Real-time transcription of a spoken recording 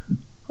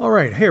All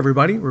right. Hey,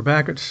 everybody. We're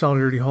back at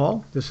Solidarity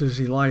Hall. This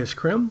is Elias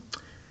Krim,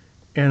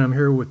 and I'm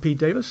here with Pete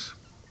Davis.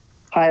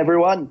 Hi,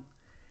 everyone.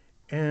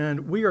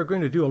 And we are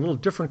going to do a little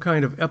different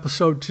kind of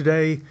episode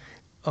today,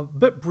 a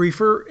bit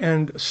briefer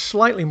and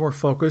slightly more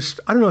focused.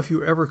 I don't know if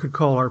you ever could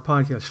call our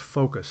podcast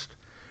focused,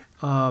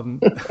 because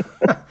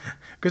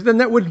then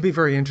that wouldn't be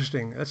very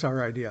interesting. That's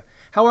our idea.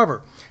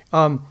 However,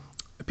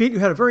 Pete, you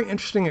had a very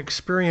interesting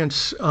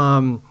experience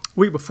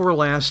week before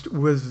last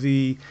with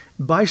the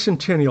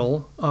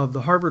bicentennial of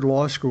the Harvard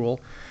Law School,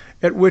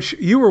 at which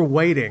you were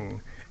waiting,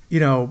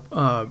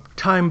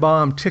 time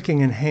bomb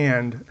ticking in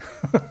hand,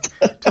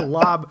 to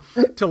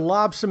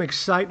lob some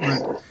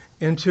excitement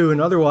into an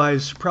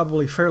otherwise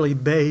probably fairly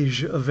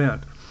beige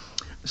event.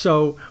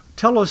 So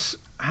tell us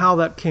how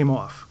that came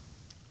off.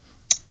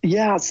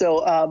 Yeah,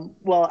 so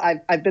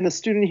I've been a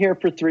student here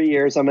for 3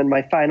 years. I'm in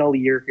my final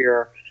year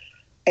here.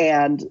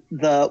 And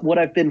what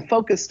I've been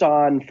focused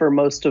on for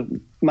most of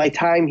my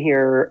time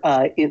here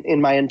in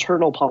my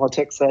internal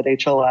politics at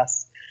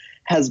HLS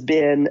has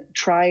been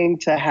trying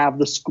to have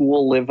the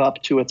school live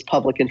up to its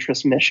public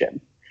interest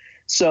mission.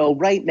 So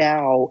right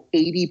now,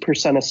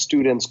 80% of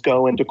students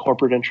go into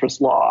corporate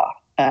interest law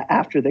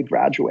after they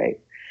graduate.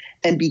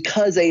 And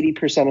because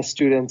 80% of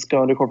students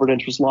go into corporate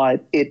interest law,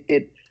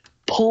 it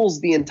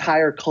pulls the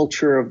entire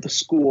culture of the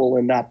school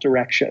in that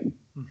direction.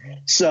 Mm-hmm.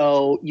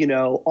 So,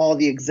 all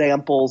the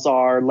examples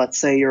are, let's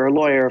say you're a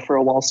lawyer for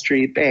a Wall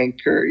Street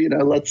bank, or,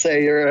 let's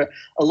say you're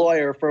a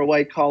lawyer for a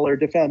white collar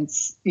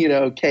defense,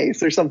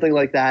 case or something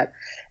like that.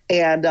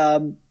 And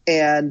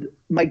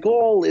my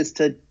goal is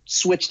to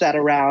switch that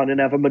around and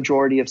have a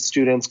majority of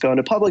students go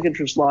into public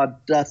interest law,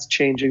 thus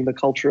changing the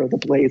culture of the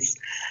place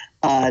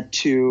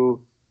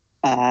to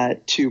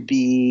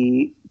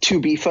be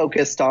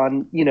focused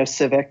on,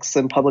 civics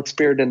and public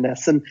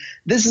spiritedness. And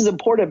this is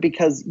important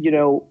because,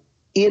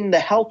 in the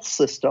health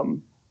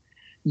system,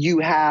 you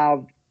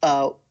have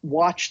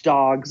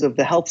watchdogs of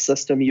the health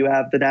system. You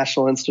have the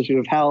National Institute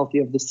of Health,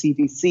 you have the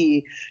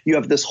CDC, you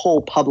have this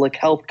whole public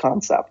health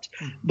concept.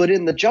 Mm-hmm. But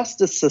in the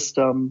justice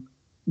system,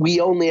 we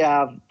only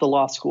have the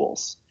law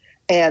schools.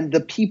 And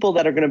the people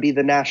that are going to be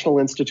the National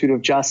Institute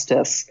of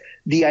Justice,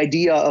 the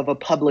idea of a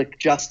public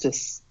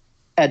justice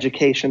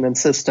education and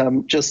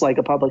system, just like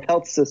a public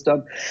health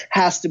system,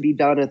 has to be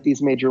done at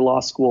these major law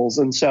schools.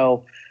 And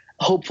so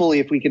hopefully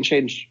if we can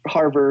change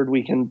Harvard,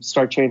 we can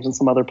start changing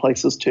some other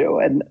places too.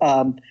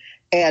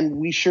 And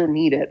we sure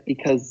need it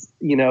because,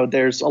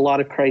 there's a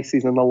lot of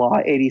crises in the law.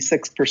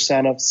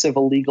 86% of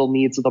civil legal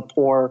needs of the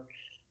poor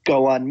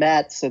go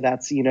unmet. So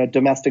that's,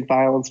 domestic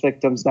violence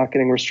victims not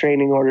getting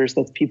restraining orders.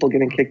 That's people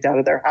getting kicked out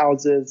of their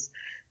houses.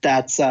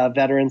 That's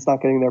veterans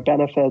not getting their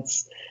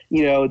benefits.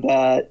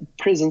 The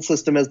prison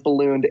system has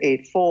ballooned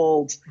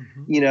eightfold.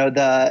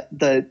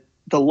 Mm-hmm.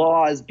 The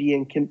law is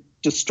being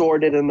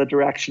distorted in the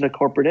direction of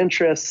corporate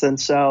interests. And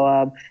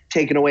so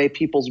taking away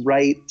people's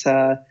right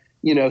to,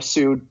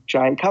 sue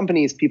giant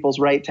companies, people's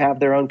right to have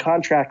their own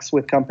contracts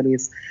with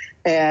companies.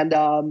 And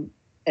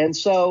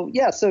so,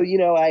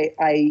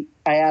 I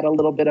had a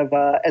little bit of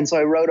and so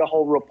I wrote a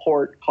whole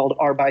report called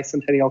Our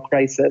Bicentennial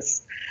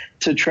Crisis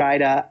to try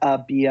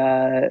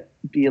to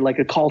be like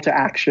a call to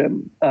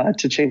action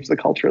to change the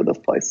culture of this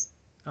place.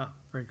 Oh,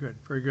 very good.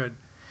 Very good.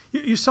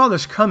 You saw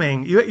this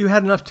coming. You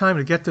had enough time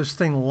to get this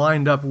thing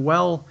lined up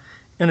well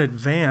in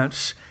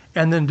advance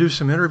and then do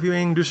some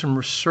interviewing, do some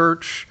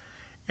research.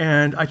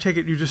 And I take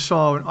it you just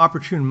saw an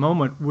opportune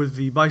moment with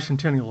the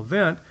bicentennial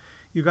event.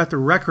 You got the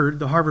Record,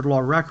 the Harvard Law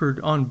Record,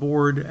 on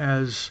board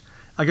as,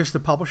 I guess, the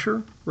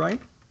publisher,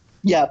 right?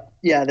 Yeah,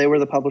 they were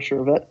the publisher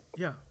of it.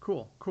 Yeah,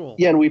 cool.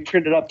 Yeah, and we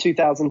printed up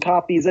 2,000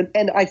 copies.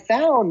 And I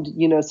found,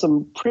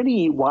 some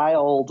pretty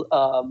wild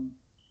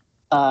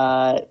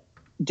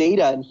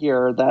data in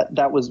here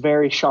that was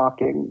very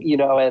shocking,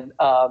 and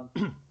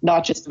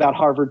not just about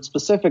Harvard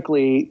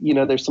specifically.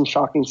 There's some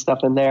shocking stuff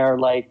in there.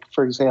 Like,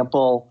 for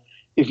example,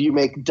 if you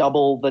make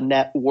double the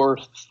net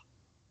worth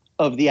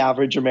of the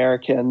average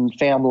American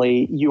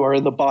family, you are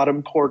in the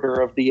bottom quarter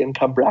of the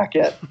income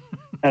bracket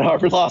at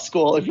Harvard Law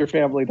School if your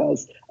family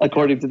does,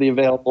 according to the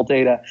available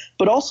data.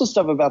 But also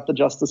stuff about the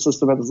justice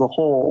system as a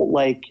whole.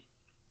 Like,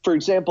 for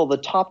example, the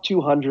top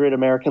 200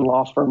 American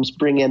law firms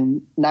bring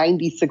in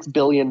 $96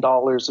 billion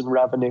in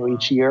revenue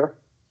each year.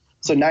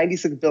 So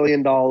 $96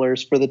 billion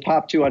for the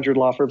top 200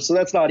 law firms. So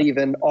that's not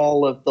even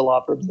all of the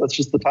law firms. That's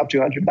just the top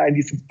 200,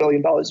 $96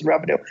 billion in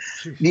revenue.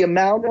 The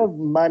amount of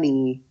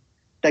money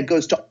that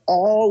goes to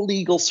all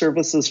legal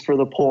services for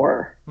the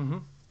poor mm-hmm.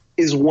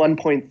 is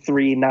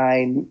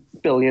 $1.39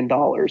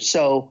 billion.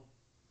 So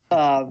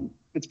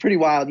it's pretty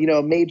wild.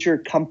 A major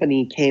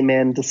company came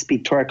in to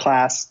speak to our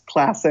class.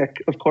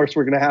 Classic. Of course,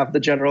 we're going to have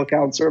the general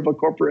counsel of a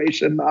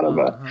corporation, not of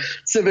a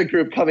civic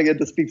group, coming in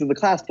to speak to the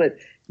class. But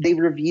they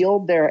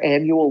revealed their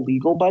annual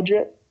legal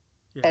budget,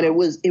 and it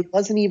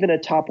wasn't even a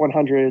top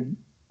 100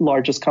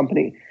 largest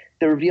company.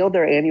 They revealed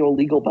their annual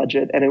legal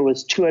budget, and it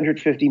was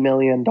 $250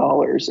 million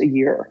a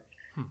year.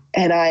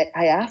 And I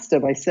asked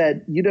them, I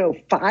said,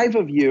 5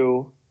 of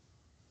you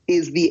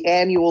is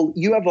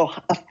you have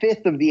a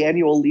fifth of the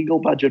annual legal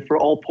budget for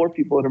all poor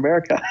people in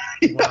America.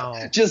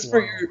 Wow. Just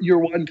for your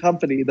one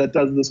company that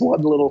does this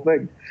one little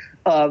thing.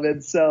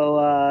 And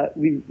so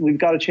we've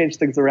got to change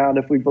things around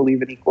if we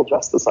believe in equal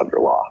justice under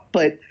law.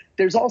 But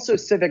there's also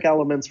civic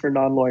elements for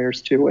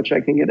non-lawyers too, which I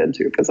can get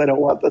into because I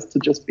don't want this to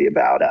just be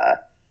about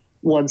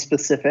one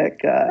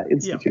specific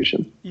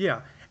institution.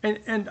 Yeah.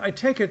 And I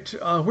take it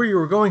where you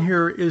were going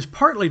here is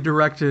partly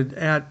directed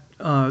at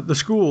the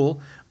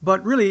school,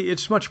 but really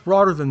it's much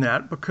broader than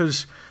that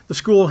because the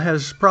school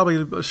has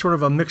probably sort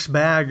of a mixed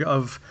bag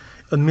of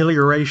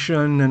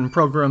amelioration and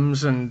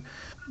programs and,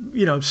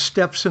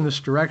 steps in this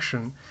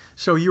direction.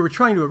 So you were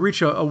trying to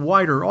reach a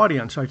wider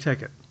audience, I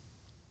take it.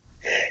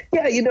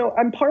 Yeah,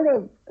 I'm part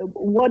of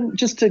one,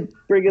 just to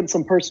bring in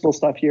some personal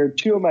stuff here.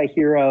 Two of my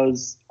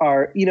heroes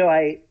are,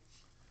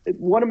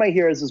 one of my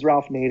heroes is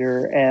Ralph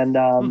Nader,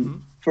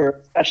 and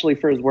especially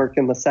for his work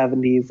in the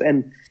 70s.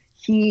 And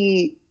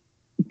he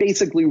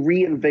basically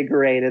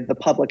reinvigorated the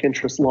public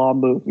interest law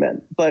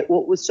movement. But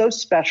what was so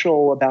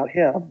special about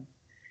him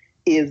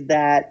is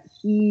that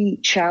he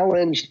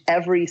challenged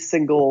every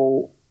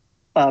single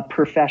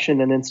profession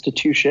and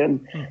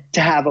institution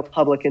to have a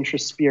public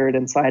interest spirit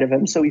inside of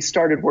him. So he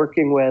started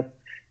working with,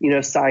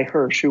 Cy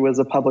Hirsch, who was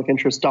a public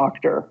interest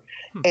doctor.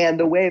 And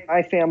the way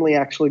my family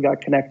actually got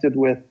connected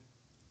with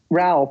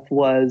Ralph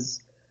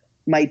was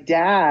my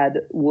dad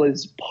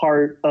was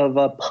part of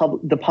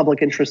the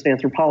public interest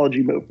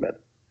anthropology movement.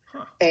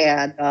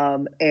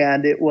 And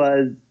it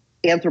was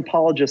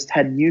anthropologists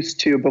had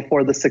used to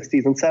before the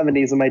 60s and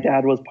 70s, and my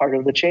dad was part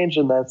of the change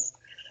in this.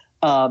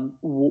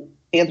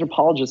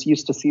 Anthropologists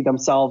used to see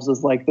themselves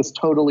as like this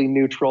totally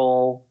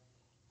neutral,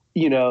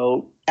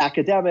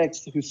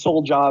 academics whose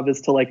sole job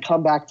is to like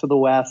come back to the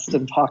West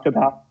and talk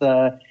about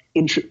the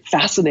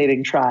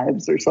fascinating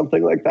tribes or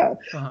something like that,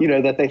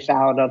 that they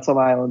found on some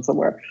island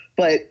somewhere.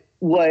 But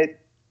what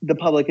the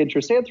public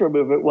interest anthro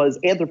movement was,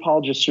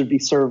 anthropologists should be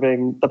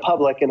serving the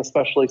public and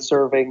especially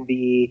serving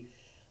the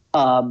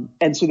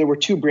and so there were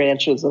two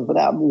branches of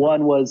them.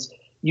 One was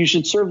you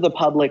should serve the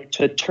public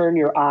to turn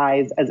your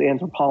eyes as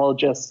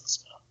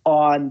anthropologists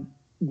on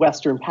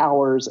Western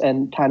powers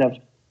and kind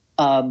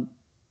of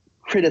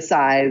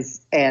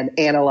criticize and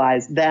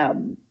analyze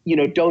them.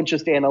 Don't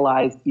just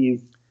analyze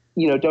these,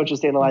 don't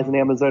just analyze an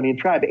Amazonian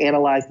tribe,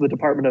 analyze the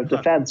Department of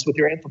Defense with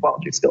your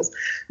anthropology skills.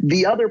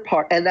 The other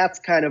part, and that's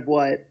kind of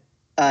what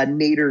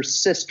Nader's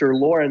sister,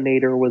 Laura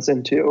Nader, was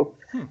into.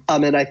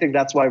 And I think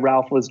that's why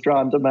Ralph was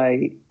drawn to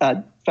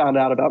found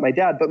out about my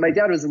dad. But my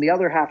dad was in the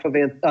other half of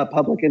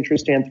public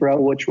interest anthro,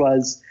 which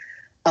was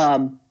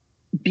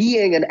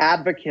being an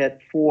advocate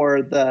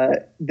for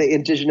the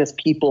indigenous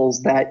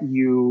peoples that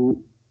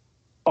you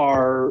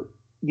are,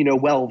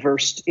 well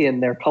versed in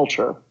their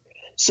culture.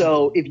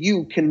 So if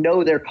you can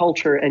know their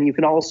culture and you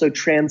can also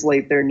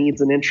translate their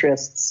needs and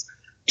interests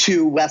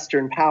to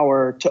Western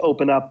power to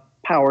open up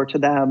power to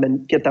them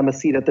and get them a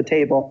seat at the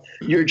table,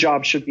 your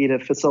job should be to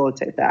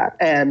facilitate that.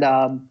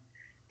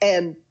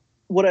 And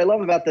what I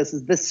love about this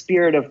is this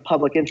spirit of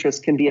public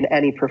interest can be in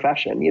any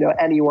profession.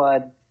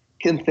 Anyone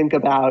can think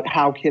about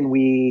how can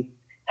we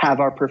have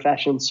our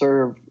profession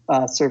serve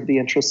the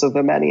interests of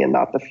the many and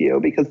not the few,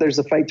 because there's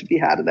a fight to be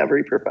had in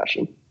every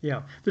profession.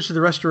 Yeah. This is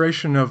the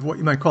restoration of what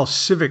you might call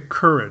civic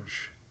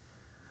courage.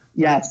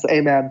 Yes.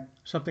 Amen.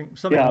 Something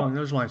along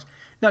those lines.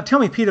 Now, tell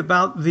me, Pete,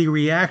 about the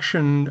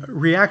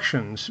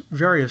reactions,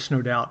 various,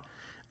 no doubt,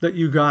 that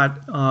you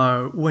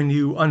got when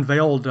you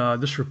unveiled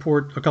this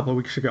report a couple of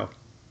weeks ago.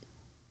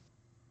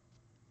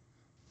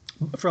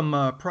 From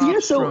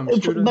props, from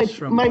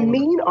students, my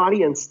main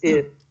audience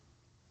is,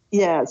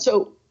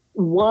 so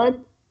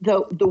one,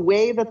 the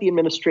way that the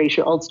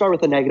administration, I'll start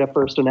with the negative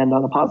first and end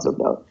on a positive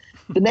note.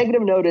 The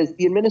negative note is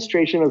the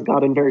administration has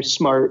gotten very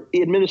smart.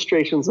 The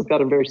administrations have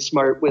gotten very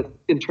smart with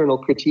internal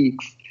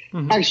critiques.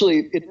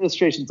 Actually,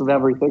 administrations of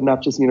everything,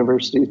 not just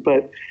universities.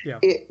 But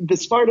the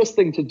smartest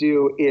thing to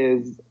do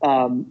is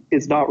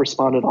not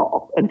respond at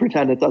all and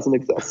pretend it doesn't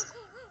exist.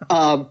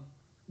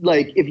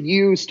 Like if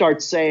you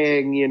start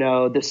saying,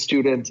 the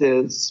student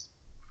is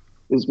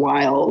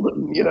wild,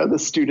 and, the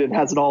student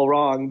has it all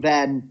wrong,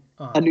 then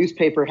a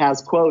newspaper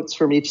has quotes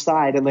from each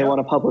side and they want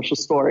to publish a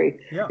story.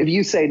 If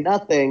you say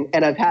nothing,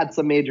 and I've had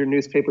some major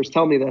newspapers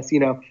tell me this,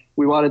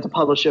 we wanted to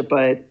publish it,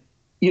 but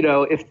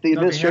if the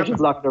administration's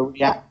not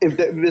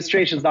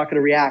going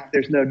to react,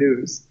 there's no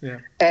news.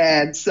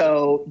 And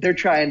so they're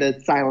trying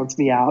to silence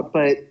me out.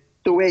 But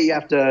the way you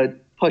have to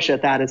push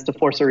at that is to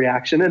force a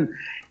reaction.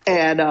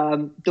 And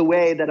the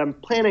way that I'm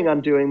planning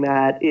on doing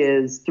that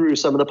is through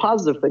some of the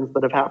positive things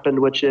that have happened,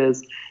 which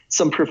is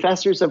some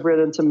professors have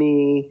written to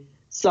me,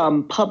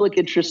 some public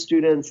interest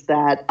students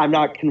that I'm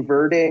not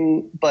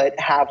converting but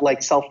have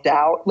like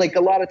self-doubt. Like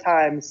a lot of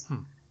times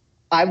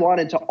I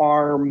wanted to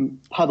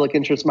arm public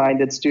interest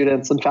minded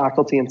students and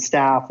faculty and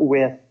staff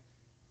with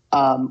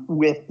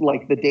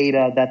like the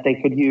data that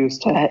they could use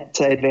to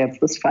advance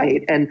this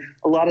fight. And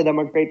a lot of them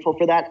are grateful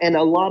for that. And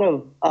a lot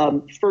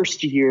of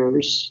first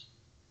years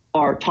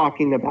are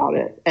talking about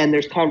it. And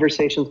there's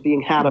conversations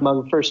being had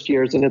among first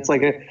years. And it's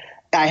like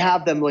I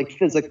have them like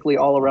physically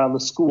all around the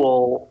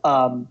school,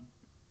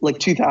 like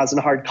 2,000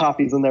 hard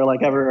copies, and they're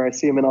like everywhere. I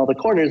see them in all the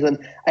corners, and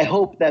I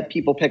hope that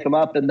people pick them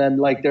up and then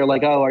like they're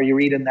like, oh, are you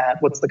reading that?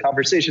 What's the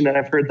conversation? And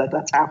I've heard that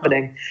that's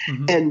happening.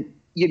 Mm-hmm. And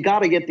you got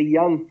to get the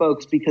young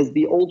folks, because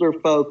the older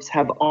folks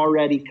have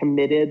already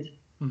committed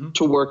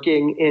to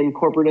working in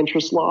corporate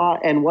interest law,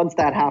 and once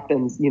that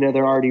happens,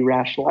 they're already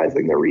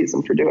rationalizing their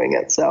reason for doing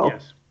it. So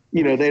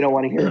they don't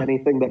want to hear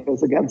anything that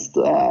goes against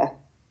that.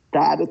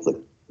 It's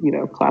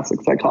a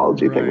classic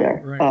psychology thing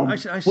there,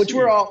 right.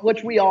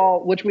 which we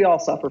all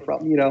suffer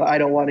from. I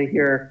don't want to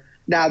hear,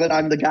 now that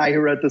I'm the guy who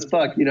wrote this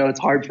book, it's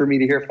hard for me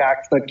to hear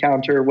facts that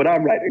counter what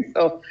I'm writing.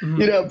 So,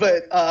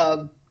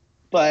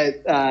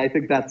 but I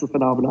think that's a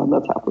phenomenon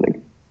that's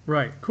happening.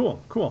 Right.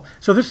 Cool.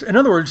 So in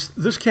other words,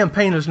 this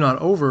campaign is not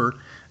over.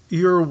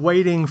 You're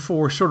waiting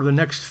for sort of the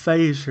next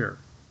phase here.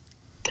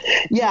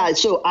 Yeah.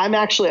 So I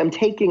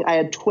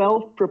had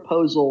 12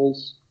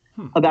 proposals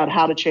about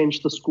how to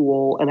change the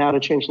school and how to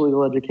change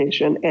legal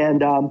education.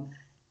 And I'm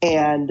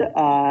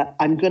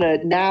going to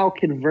now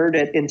convert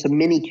it into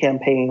mini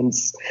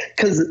campaigns,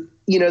 because,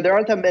 there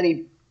aren't that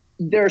many.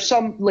 There are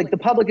some, like the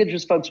public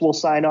interest folks will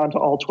sign on to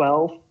all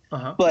 12.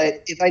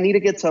 But if I need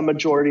to get to a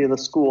majority of the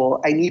school,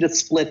 I need to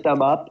split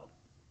them up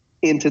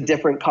into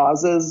different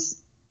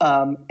causes,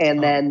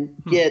 and then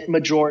get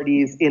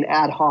majorities in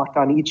ad hoc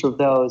on each of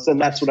those. And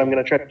that's what I'm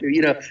going to try to do.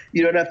 You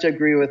don't have to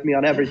agree with me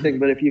on everything,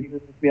 but if you agree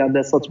with me on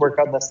this, let's work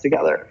on this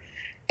together.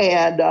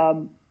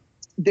 And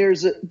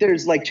there's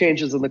like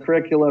changes in the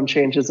curriculum,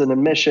 changes in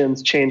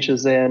admissions,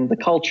 changes in the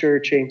culture,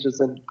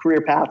 changes in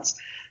career paths.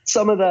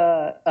 Some of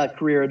the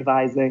career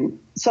advising,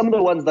 some of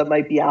the ones that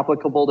might be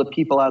applicable to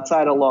people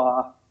outside of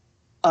law,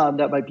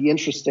 that might be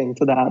interesting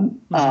to them.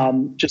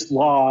 Just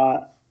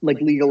law, like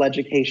legal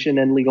education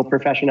and legal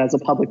profession as a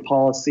public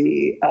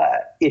policy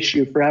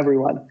issue for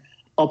everyone.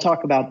 I'll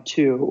talk about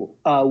two.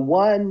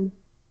 One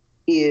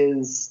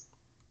is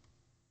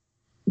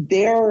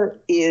there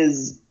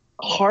is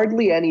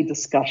hardly any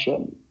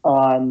discussion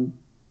on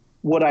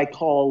what I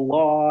call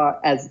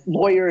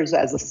lawyers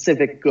as a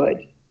civic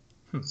good.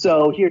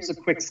 So here's a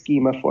quick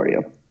schema for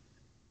you.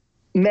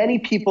 Many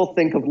people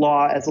think of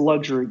law as a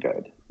luxury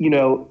good.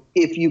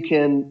 If you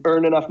can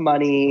earn enough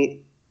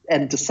money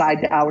and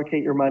decide to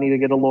allocate your money to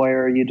get a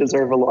lawyer, you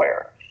deserve a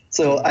lawyer.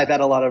 So I bet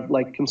a lot of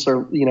like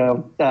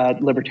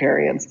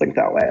libertarians think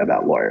that way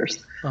about lawyers.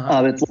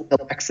 It's like a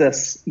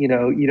Lexus,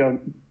 you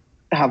don't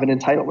have an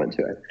entitlement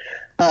to it.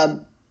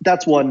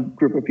 That's one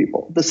group of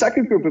people. The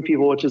second group of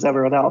people, which is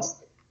everyone else,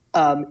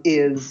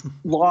 is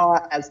law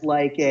as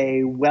like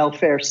a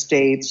welfare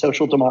state,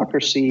 social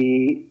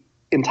democracy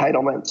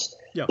entitlement,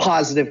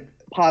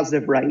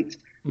 positive right,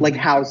 like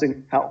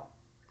housing, health.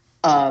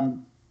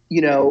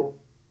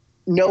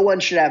 No one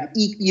should have,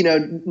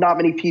 not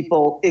many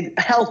people,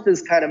 health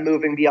is kind of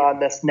moving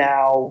beyond this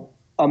now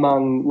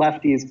among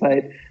lefties,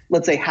 but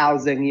let's say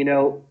housing,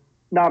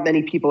 not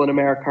many people in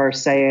America are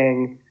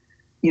saying,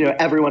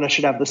 everyone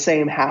should have the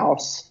same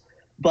house,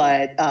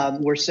 but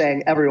we're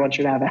saying everyone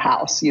should have a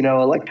house,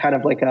 like kind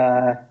of like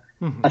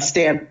a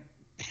stand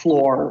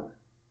floor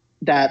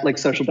that like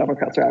social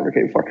democrats are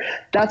advocating for.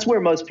 That's where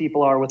most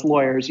people are with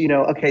lawyers.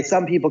 Okay,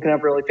 some people can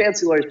have really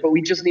fancy lawyers, but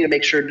we just need to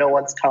make sure no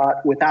one's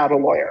caught without a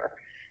lawyer.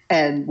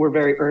 And we're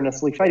very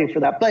earnestly fighting for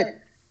that. But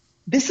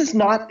this is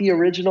not the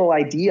original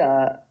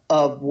idea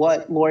of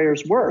what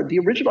lawyers were. The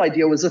original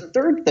idea was a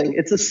third thing.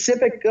 It's a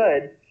civic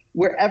good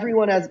where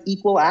everyone has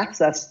equal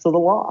access to the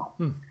law.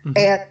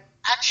 And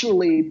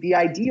actually, the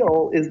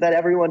ideal is that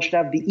everyone should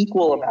have the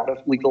equal amount of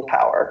legal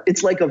power.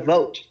 It's like a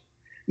vote.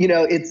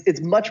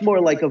 It's much more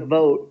like a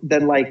vote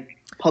than like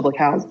public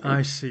housing.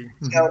 I see.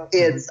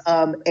 It's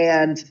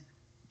and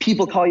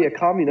people call you a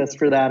communist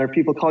for that, or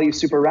people call you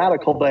super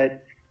radical,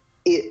 but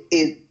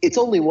it's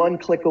only one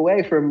click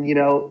away from,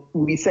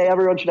 we say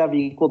everyone should have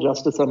equal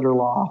justice under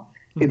law.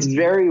 It's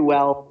very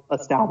well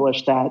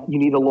established that you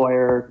need a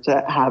lawyer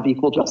to have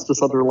equal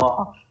justice under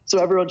law. So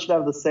everyone should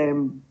have the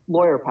same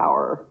lawyer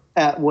power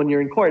when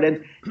you're in court.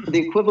 And the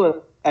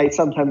equivalent I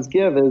sometimes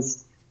give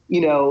is,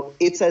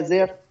 it's as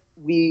if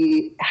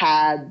we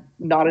had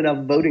not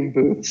enough voting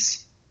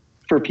booths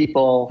for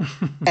people.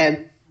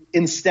 And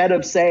instead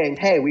of saying,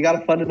 hey, we got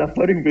to fund enough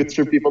voting booths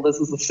for people,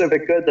 this is a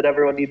civic good that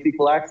everyone needs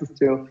equal access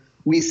to,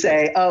 we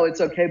say, oh, it's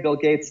okay, Bill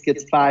Gates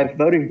gets 5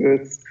 voting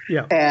booths.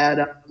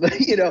 And,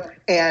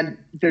 and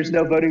there's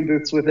no voting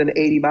booths within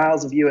 80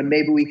 miles of you, and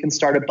maybe we can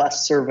start a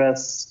bus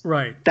service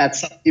that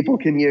some people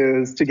can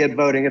use to get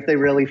voting if they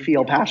really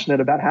feel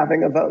passionate about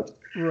having a vote.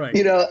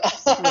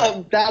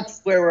 That's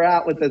where we're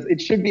at with this.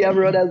 It should be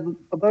everyone has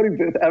a voting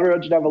booth.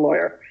 Everyone should have a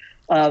lawyer.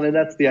 And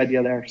that's the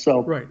idea there.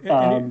 So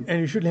and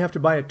you shouldn't have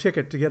to buy a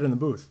ticket to get in the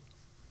booth.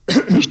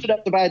 You should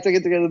have to buy a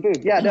ticket to get in the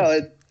booth. Yeah,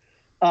 no,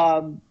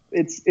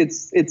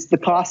 it's the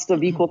cost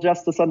of equal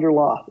justice under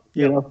law.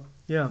 I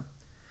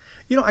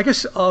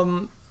guess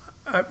one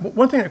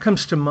thing that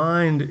comes to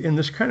mind in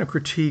this kind of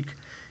critique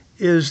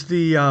is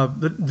the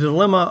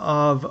dilemma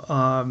of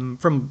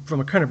from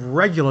a kind of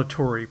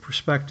regulatory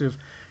perspective,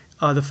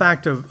 the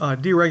fact of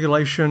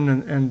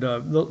deregulation and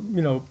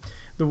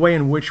the the way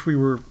in which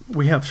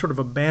we have sort of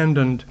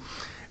abandoned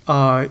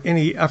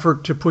any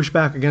effort to push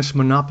back against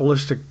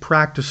monopolistic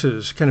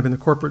practices, kind of in the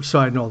corporate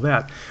side and all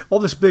that. All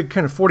this big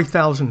kind of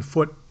 40,000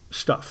 foot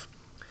stuff.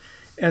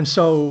 And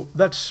so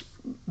that's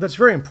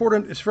very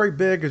important. It's very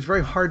big. It's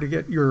very hard to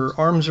get your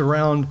arms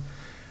around.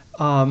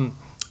 And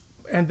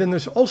then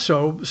there's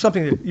also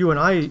something that you and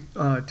I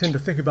tend to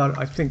think about,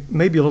 I think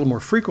maybe a little more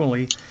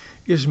frequently,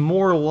 is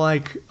more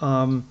like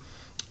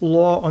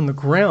law on the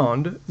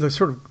ground, the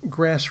sort of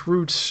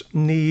grassroots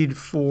need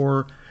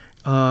for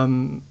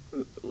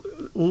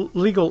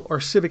legal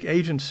or civic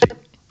agency,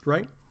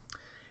 right?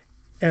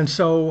 And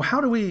so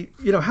how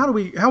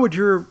would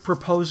your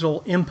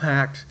proposal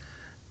impact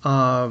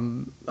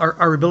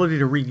our ability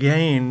to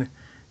regain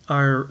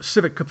our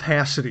civic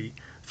capacity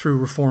through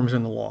reforms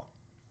in the law?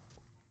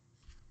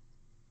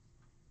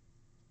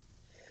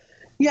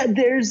 Yeah,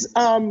 there's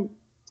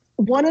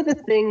one of the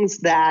things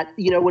that,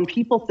 when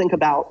people think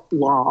about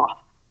law,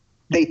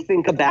 they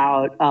think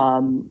about,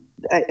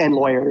 and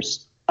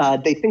lawyers,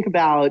 they think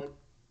about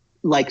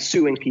like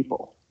suing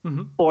people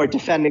or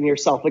defending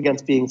yourself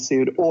against being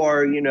sued,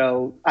 or,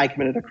 I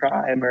committed a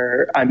crime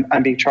or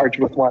I'm being charged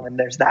with one, and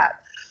there's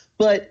that.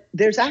 But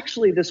there's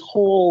actually this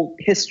whole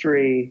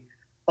history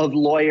of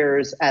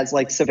lawyers as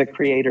like civic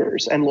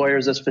creators and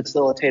lawyers as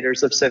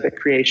facilitators of civic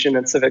creation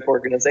and civic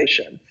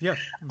organization. Yeah.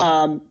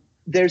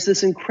 There's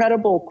this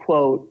incredible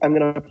quote, I'm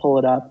going to pull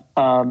it up,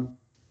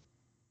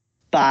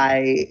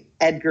 by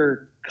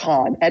Edgar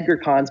Kahn. Edgar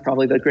Kahn's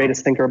probably the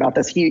greatest thinker about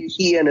this.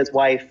 He and his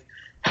wife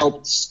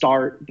helped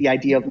start the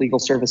idea of legal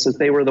services.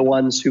 They were the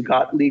ones who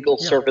got legal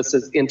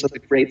services into the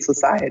Great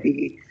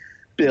Society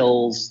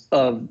bills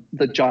of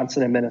the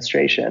Johnson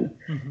administration.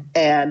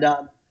 And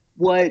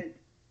what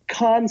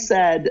Kahn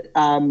said,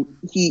 I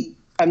think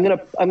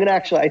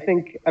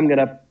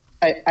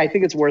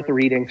it's worth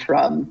reading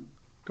from.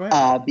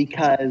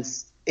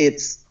 Because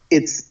it's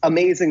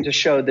amazing to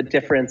show the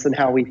difference in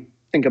how we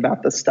think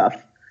about this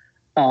stuff.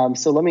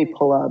 So let me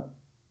pull up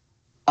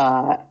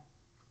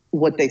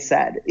what they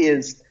said.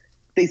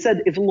 They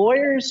said, if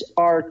lawyers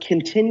are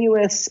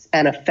continuous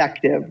and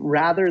effective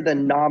rather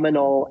than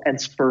nominal and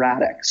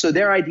sporadic. So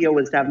their idea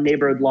was to have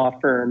neighborhood law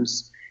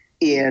firms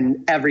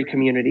in every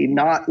community,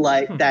 not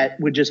like that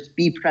would just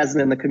be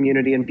present in the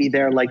community and be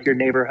there like your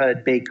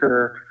neighborhood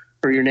baker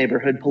or your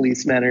neighborhood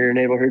policeman or your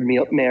neighborhood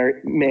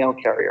mail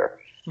carrier.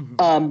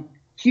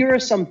 Here are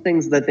some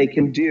things that they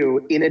can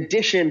do in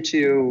addition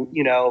to,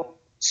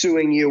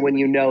 suing you when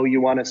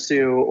you want to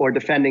sue, or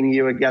defending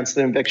you against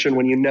an eviction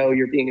when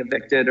you're being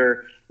evicted,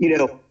 or,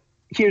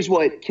 here's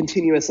what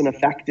continuous and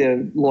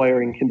effective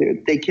lawyering can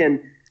do. They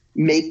can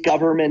make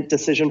government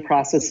decision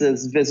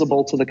processes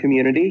visible to the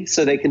community,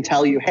 so they can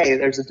tell you, hey,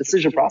 there's a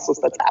decision process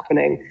that's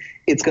happening.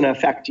 It's going to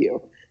affect you.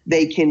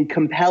 They can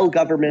compel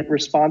government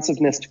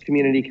responsiveness to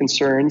community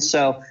concerns,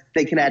 so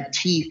they can add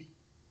teeth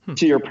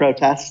to your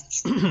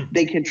protests.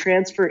 They can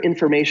transfer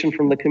information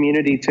from the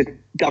community to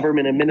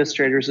government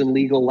administrators in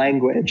legal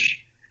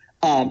language.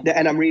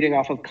 And I'm reading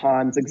off of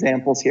Kahn's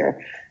examples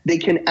here. They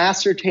can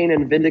ascertain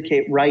and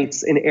vindicate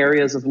rights in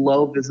areas of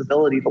low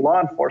visibility to law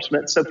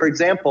enforcement. So, for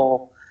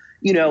example,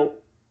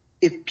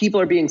 if people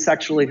are being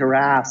sexually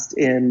harassed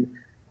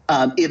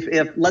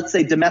if let's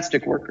say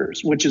domestic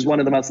workers, which is one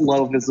of the most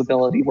low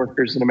visibility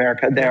workers in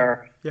America,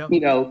 they're,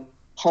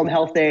 home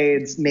health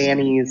aides,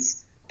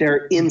 nannies,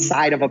 they're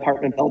inside of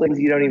apartment buildings.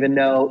 You don't even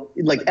know,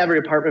 like every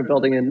apartment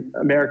building in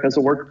America is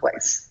a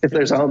workplace if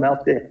there's a home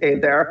health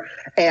aide there.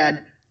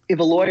 And if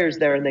a lawyer's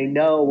there and they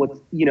know what,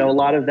 a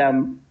lot of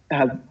them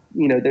have,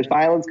 there's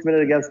violence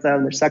committed against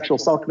them, there's sexual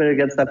assault committed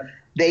against them,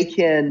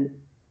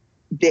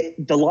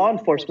 the law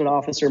enforcement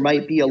officer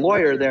might be a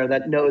lawyer there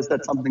that knows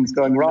that something's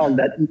going wrong,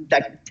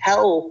 that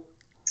tell,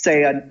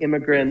 say, an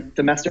immigrant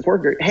domestic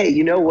worker, hey,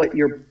 what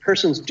your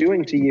person's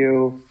doing to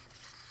you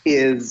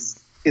is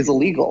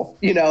illegal,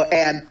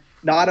 and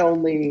not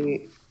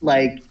only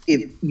like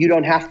if you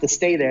don't have to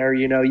stay there,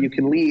 you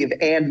can leave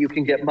and you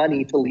can get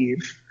money to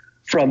leave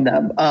from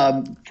them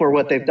for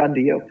what they've done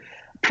to you.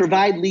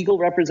 Provide legal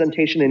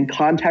representation in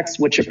contexts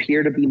which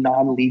appear to be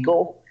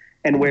non-legal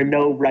and where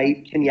no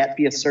right can yet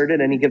be asserted.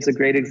 And he gives a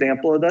great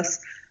example of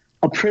this.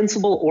 A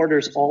principal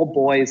orders all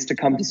boys to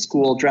come to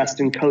school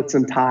dressed in coats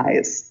and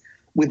ties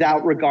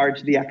without regard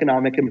to the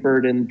economic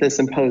burden this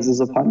imposes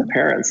upon the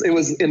parents. It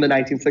was in the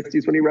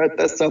 1960s when he wrote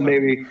this, so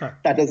maybe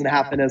that doesn't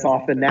happen as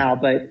often now.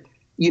 But,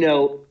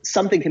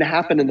 something can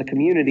happen in the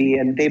community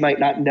and they might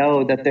not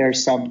know that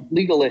there's some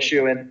legal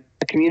issue, and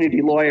a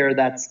community lawyer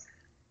that's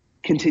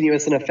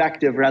continuous and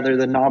effective rather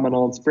than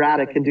nominal and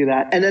sporadic can do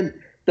that. And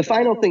then the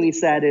final thing he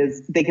said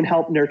is they can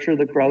help nurture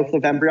the growth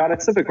of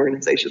embryonic civic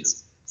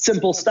organizations.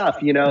 Simple stuff,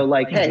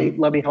 like, hey,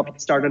 let me help you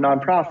start a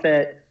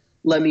nonprofit.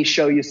 Let me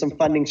show you some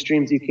funding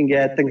streams you can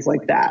get, things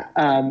like that.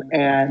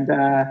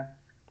 And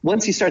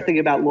once you start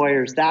thinking about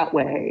lawyers that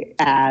way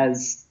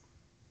as,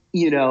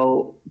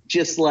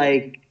 just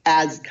like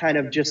as kind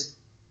of just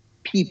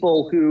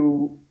people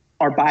who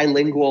are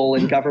bilingual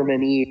in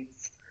government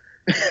needs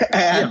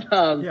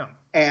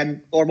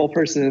and normal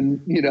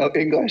person,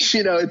 English,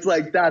 it's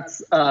like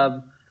that's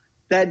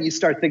then you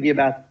start thinking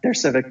about their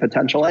civic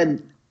potential.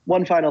 And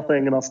one final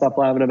thing, and I'll stop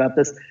blabbing about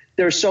this.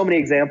 There are so many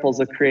examples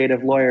of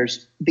creative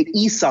lawyers. The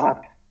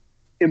ESOP,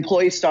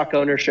 employee stock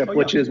ownership,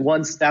 which is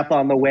one step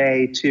on the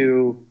way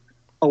to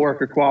a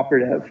worker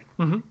cooperative,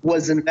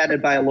 was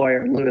invented by a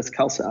lawyer, Louis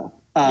Kelso,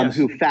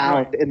 who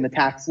found in the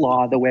tax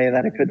law the way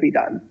that it could be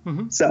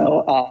done.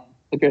 So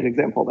a good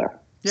example there.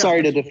 Yeah,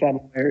 sorry to defend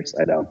lawyers,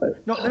 I know,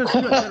 but no, that's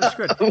good. That's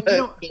good.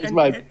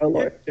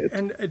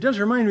 And it does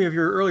remind me of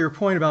your earlier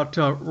point about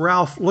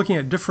Ralph looking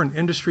at different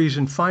industries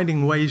and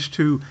finding ways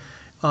to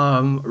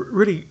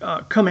really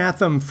come at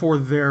them for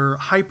their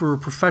hyper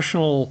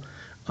professional,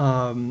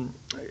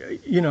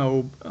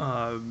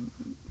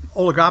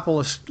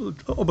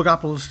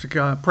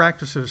 oligopolistic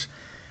practices.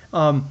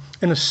 In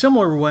a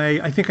similar way,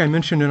 I think I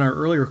mentioned in our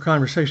earlier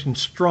conversation,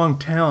 strong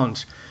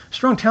towns.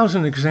 Strong towns is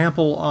an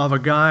example of a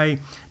guy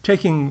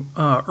taking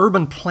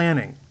urban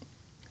planning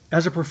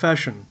as a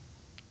profession,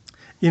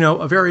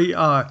 a very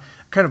kind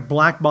of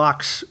black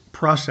box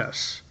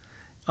process.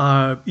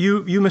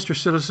 You, Mr.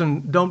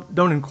 Citizen,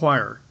 don't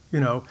inquire.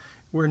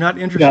 We're not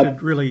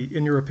interested really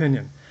in your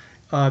opinion.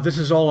 This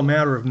is all a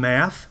matter of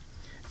math.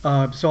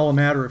 It's all a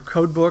matter of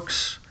code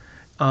books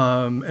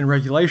and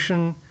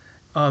regulation.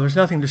 There's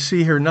nothing to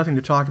see here, nothing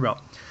to talk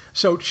about.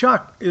 So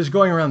Chuck is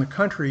going around the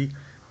country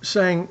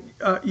saying,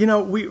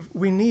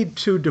 we need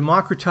to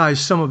democratize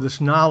some of this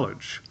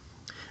knowledge.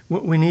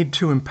 We need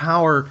to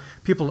empower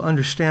people to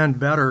understand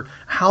better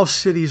how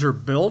cities are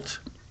built,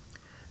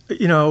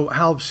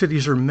 how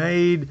cities are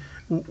made,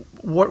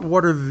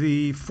 what are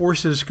the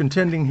forces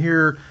contending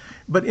here,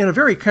 but in a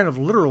very kind of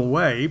literal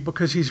way,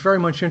 because he's very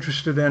much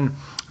interested in,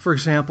 for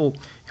example,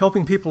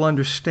 helping people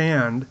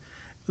understand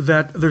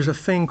that there's a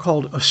thing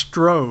called a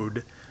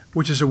strode,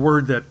 which is a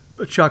word that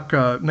Chuck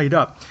made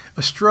up.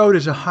 A strode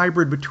is a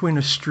hybrid between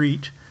a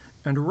street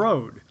and a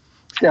road.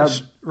 Yeah.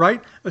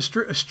 Right? A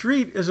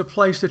street is a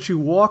place that you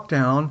walk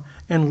down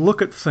and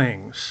look at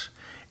things.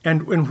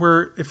 And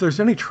where, if there's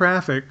any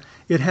traffic,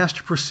 it has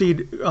to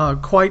proceed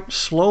quite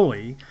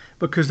slowly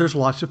because there's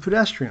lots of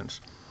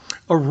pedestrians.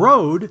 A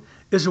road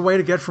is a way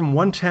to get from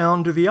one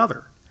town to the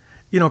other,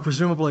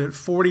 presumably at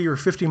 40 or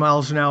 50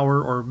 miles an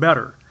hour or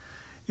better.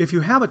 If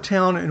you have a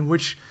town in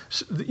which,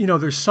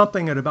 there's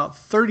something at about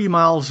 30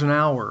 miles an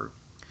hour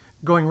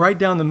going right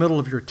down the middle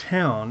of your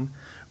town,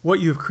 what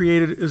you've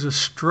created is a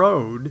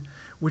strode,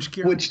 which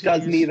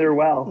does neither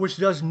well. Which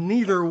does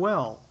neither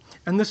well.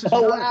 And this is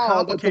not a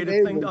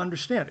complicated thing to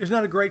understand. Isn't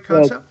that a great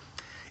concept?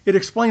 Yes. It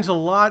explains a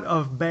lot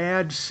of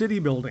bad city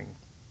building.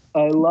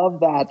 I love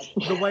that.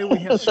 The way we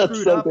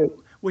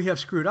have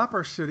screwed up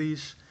our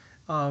cities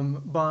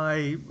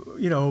by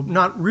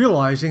not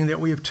realizing that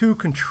we have two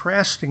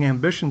contrasting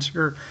ambitions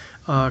here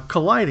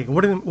colliding.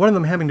 One of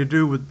them having to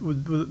do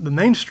with the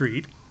Main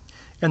Street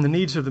and the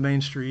needs of the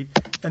Main Street,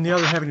 and the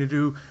other having to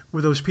do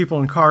with those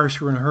people in cars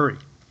who are in a hurry.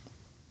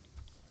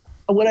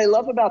 What I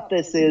love about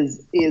this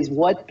is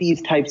what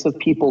these types of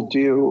people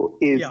do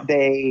is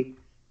they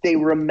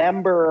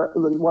remember.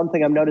 One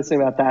thing I'm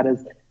noticing about that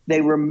is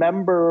they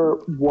remember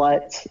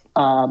what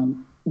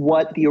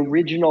the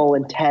original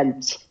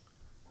intent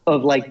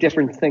of like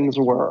different things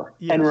were,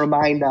 and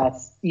remind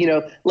us,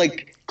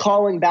 like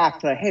calling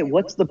back to, hey,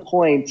 what's the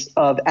point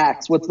of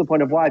X? What's the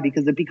point of Y?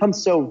 Because it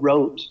becomes so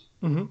rote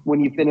when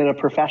you've been in a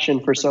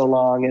profession for so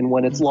long, and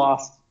when it's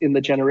lost in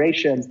the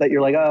generations that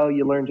you're like, oh,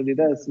 you learn to do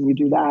this and you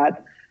do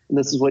that, and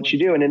this is what you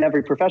do. And in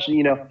every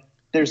profession,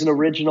 there's an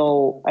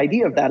original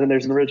idea of that, and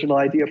there's an original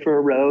idea for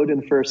a road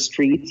and for a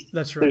street.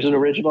 That's right. There's an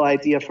original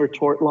idea for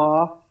tort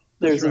law.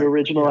 There's an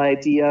original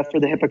idea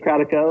for the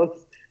Hippocratic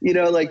Oath.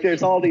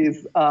 There's all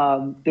these,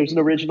 there's an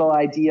original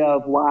idea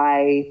of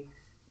why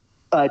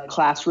a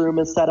classroom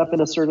is set up in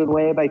a certain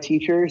way by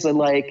teachers. And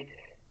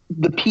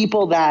the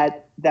people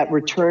that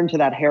return to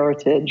that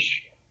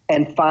heritage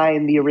and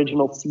find the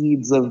original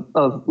seeds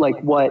of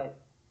what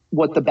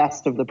the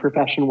best of the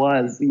profession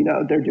was,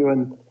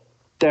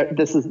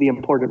 this is the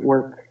important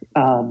work.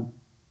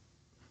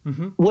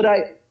 What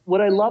I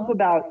love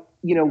about,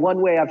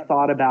 one way I've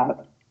thought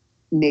about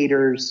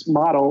Nader's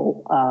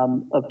model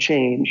of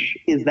change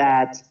is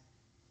that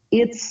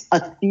it's a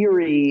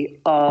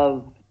theory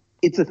of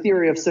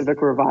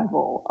civic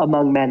revival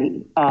among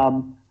many.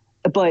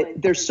 But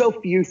there's so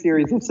few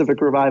theories of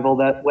civic revival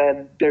that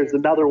when there's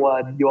another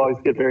one, you always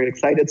get very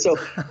excited. So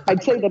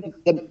I'd say that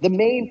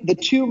the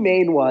two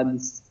main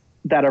ones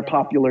that are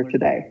popular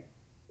today.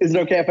 Is it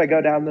okay if I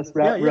go down this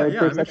road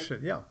for a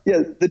second? Yeah.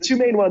 The two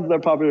main ones that are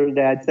popular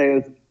today, I'd say,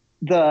 is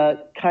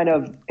the kind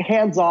of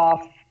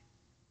hands-off,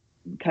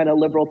 kind of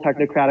liberal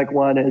technocratic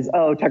one is,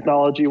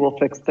 technology will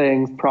fix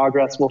things,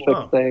 progress will fix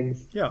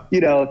things. Yeah.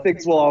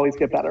 Things will always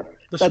get better.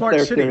 That's smart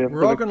city.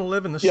 We're all going to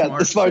live in the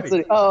smart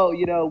city. Oh,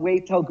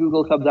 wait till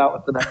Google comes out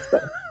with the next thing.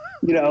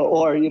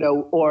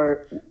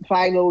 Or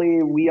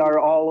finally we are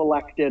all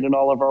elected and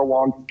all of our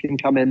wonks can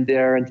come in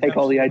there and take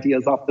all the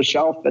ideas off the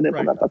shelf and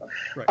implement them.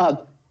 Right.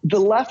 The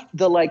left,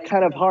 the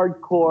kind of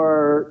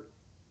hardcore,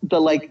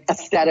 the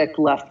aesthetic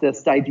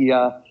leftist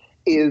idea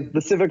is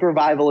the civic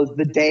revival is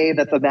the day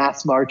that the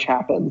mass march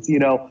happens.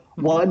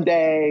 One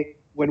day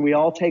when we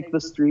all take the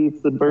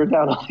streets and burn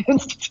down all the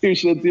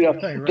institutions,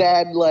 Right.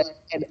 then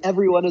and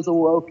everyone is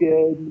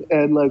awoken,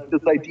 and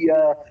this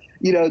idea,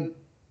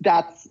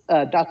 that's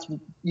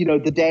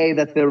the day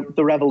that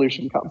the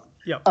revolution comes.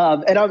 Yep.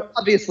 And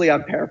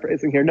I'm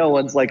paraphrasing here. No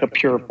one's a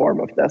pure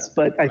form of this,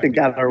 but I think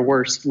at our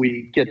worst,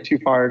 we get too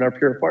far in our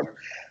pure form.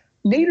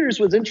 Nader's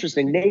was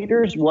interesting.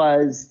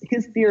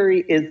 His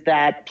theory is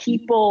that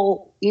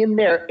people in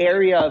their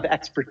area of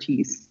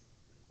expertise,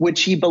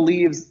 which he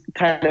believes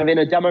kind of in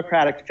a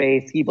democratic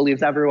faith, he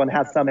believes everyone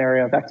has some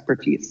area of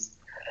expertise.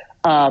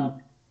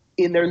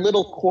 In their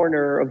little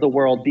corner of the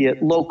world, be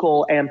it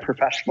local and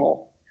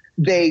professional,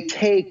 they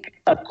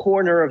take a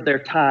corner of their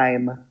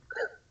time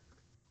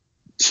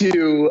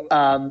to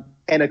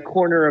and a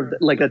corner of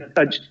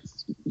a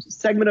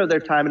segment of their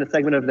time and a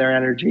segment of their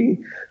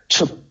energy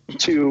to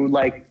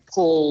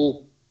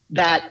pull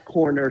that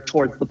corner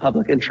towards the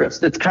public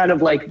interest. It's kind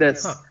of like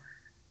this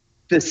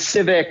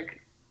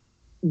civic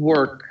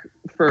work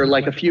for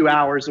a few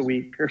hours a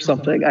week or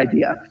something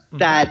idea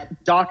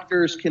that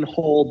doctors can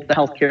hold the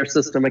healthcare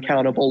system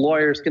accountable,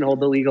 lawyers can hold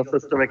the legal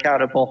system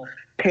accountable,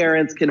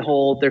 parents can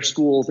hold their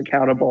schools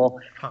accountable.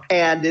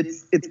 And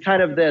it's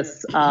kind of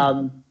this,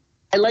 I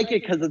like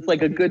it because it's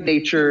a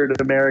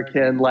good-natured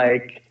American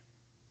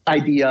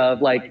idea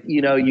of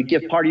you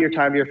give part of your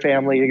time to your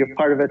family, you give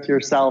part of it to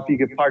yourself, you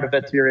give part of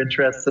it to your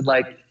interests, and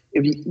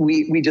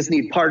we just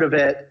need part of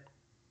it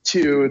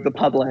to the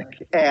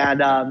public,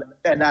 and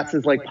that's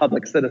his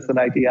public citizen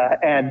idea,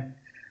 and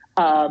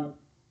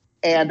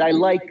I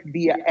like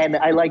the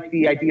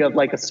idea of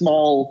a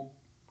small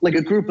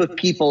a group of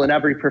people in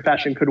every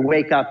profession could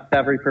wake up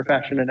every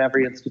profession and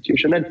every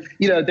institution, and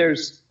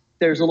there's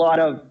a lot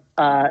of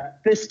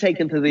this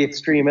taken to the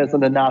extreme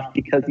isn't enough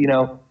because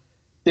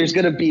there's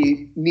going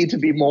to need to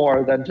be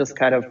more than just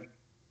kind of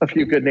a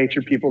few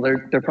good-natured people.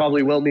 There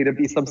probably will need to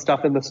be some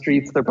stuff in the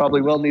streets. There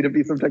probably will need to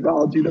be some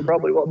technology. There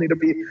probably will need to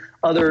be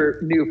other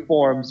new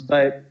forms.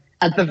 But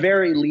at the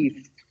very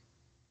least,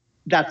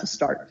 that's a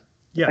start.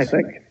 Yes. I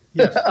think.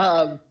 Yes.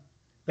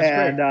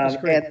 And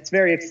it's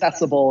very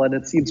accessible, and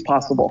it seems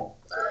possible.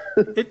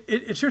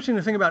 It's interesting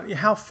to think about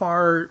how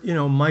far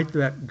might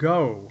that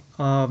go.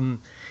 In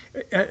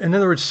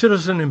other words,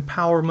 citizen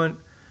empowerment.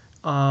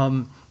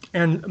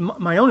 And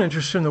my own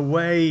interest in the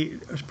way,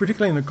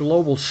 particularly in the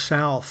global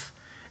South,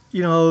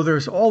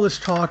 there's all this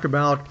talk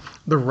about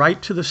the right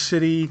to the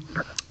city.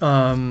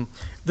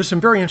 There's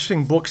some very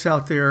interesting books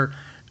out there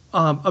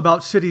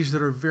about cities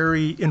that are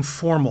very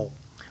informal.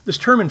 This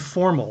term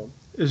informal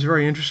is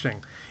very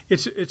interesting.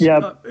 It's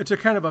a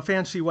kind of a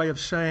fancy way of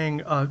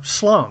saying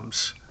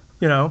slums,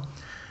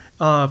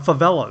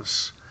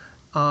 favelas.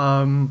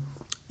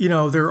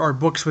 There are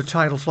books with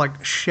titles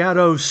like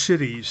Shadow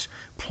Cities,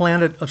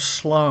 Planet of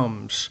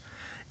Slums,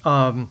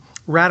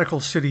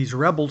 Radical Cities,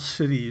 Rebel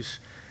Cities.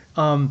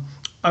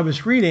 I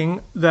was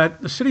reading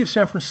that the city of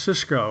San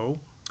Francisco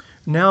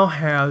now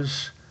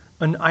has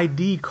an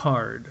ID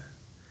card.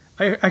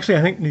 I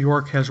think New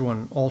York has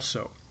one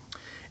also.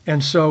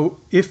 And so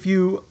if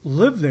you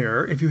live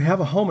there, if you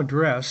have a home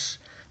address,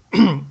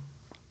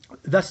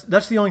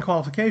 that's the only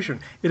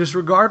qualification. It is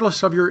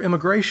regardless of your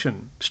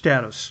immigration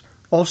status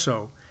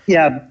also.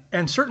 Yeah.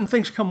 And certain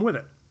things come with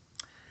it.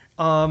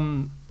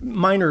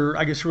 Minor,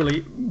 I guess,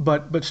 really,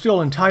 but still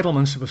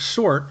entitlements of a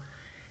sort.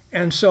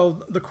 And so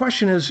the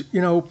question is,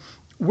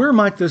 where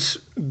might this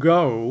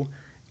go?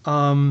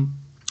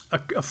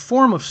 A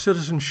form of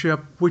citizenship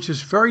which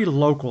is very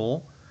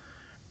local,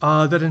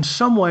 that in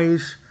some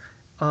ways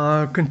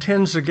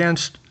contends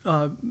against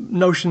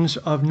notions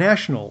of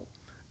national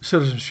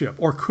citizenship,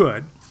 or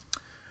could.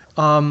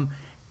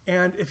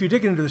 And if you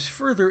dig into this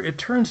further, it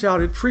turns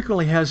out it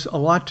frequently has a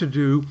lot to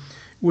do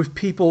with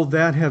people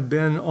that have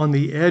been on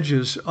the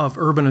edges of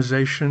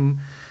urbanization,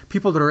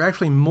 people that are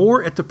actually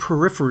more at the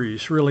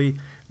peripheries, really,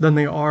 than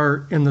they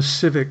are in the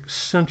civic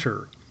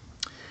center.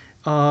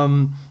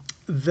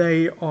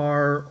 They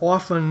are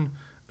often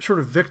sort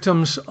of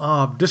victims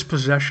of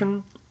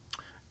dispossession.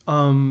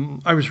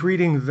 I was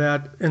reading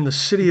that in the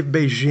city of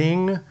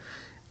Beijing,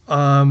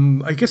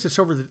 I guess it's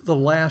over the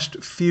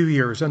last few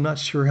years, I'm not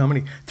sure how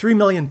many, 3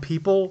 million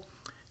people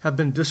have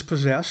been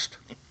dispossessed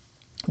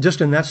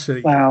just in that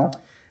city. Wow.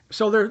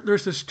 So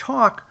there's this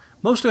talk,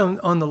 mostly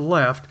on the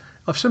left,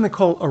 of something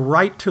called a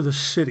right to the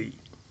city.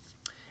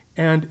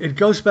 And it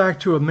goes back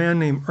to a man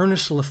named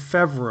Ernest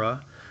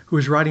Lefebvre, who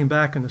was writing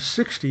back in the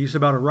 60s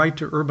about a right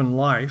to urban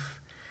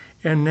life.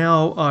 And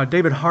now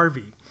David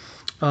Harvey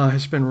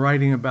has been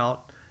writing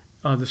about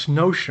this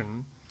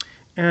notion.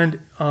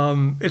 And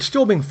it's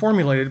still being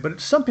formulated, but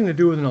it's something to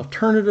do with an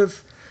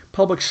alternative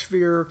public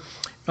sphere,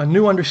 a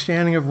new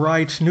understanding of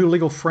rights, new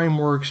legal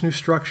frameworks, new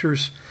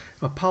structures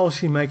of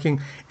policy making.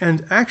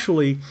 And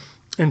actually,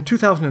 in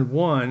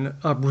 2001,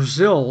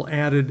 Brazil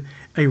added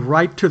a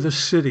right to the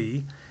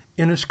city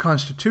in its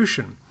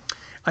constitution.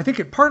 I think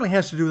it partly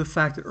has to do with the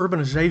fact that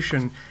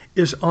urbanization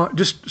is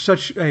just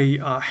such a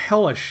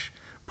hellish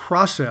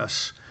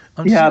process,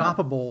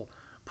 unstoppable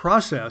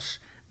process,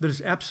 that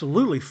is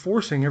absolutely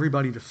forcing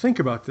everybody to think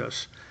about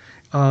this.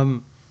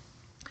 And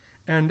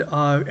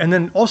And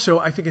then also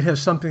I think it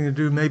has something to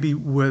do maybe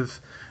with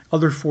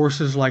other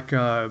forces like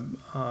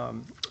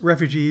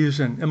refugees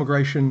and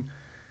immigration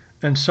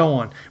and so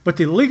on. But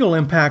the legal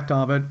impact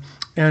of it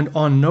and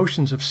on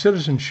notions of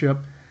citizenship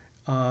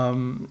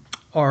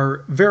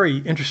are very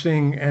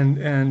interesting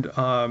and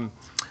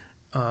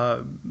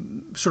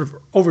sort of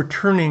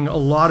overturning a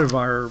lot of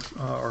our,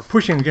 or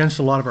pushing against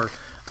a lot of our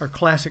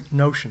classic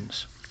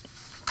notions.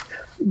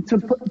 To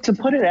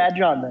put an edge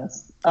on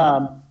this,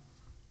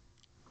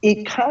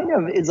 it kind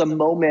of is a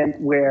moment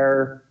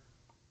where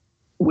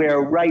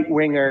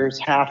right-wingers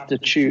have to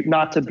choose,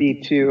 not to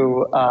be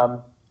too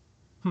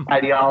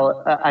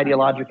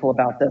ideological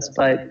about this,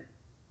 but,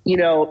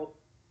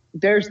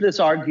 there's this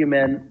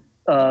argument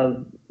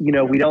of,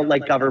 we don't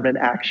like government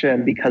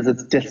action because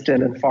it's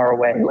distant and far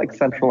away, like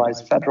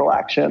centralized federal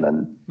action.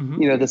 And,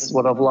 this is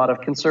what a lot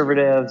of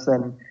conservatives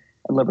and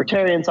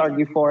libertarians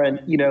argue for. And,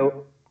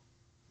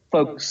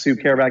 folks who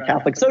care about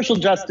Catholic social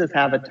justice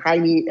have at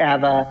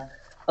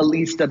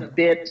least a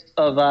bit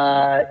of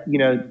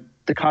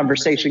the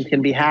conversation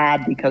can be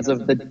had because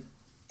of the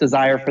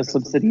desire for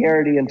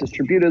subsidiarity and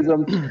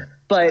distributism.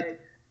 But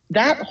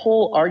that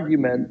whole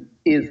argument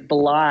is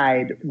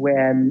belied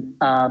when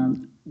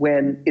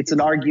it's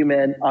an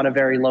argument on a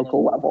very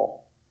local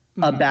level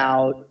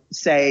about,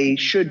 say,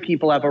 should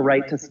people have a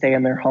right to stay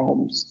in their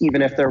homes,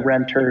 even if they're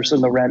renters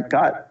and the rent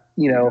got,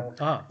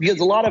 because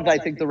a lot of, I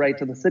think, the right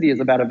to the city is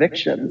about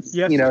evictions.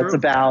 Yes, it's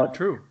about,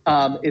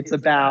 it's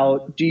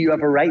about, do you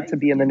have a right to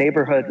be in the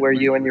neighborhood where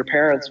you and your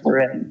parents were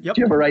in? Yep.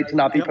 Do you have a right to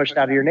not be pushed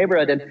out of your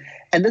neighborhood?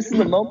 And this is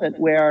a moment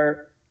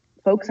where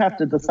folks have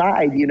to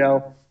decide,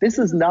 this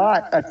is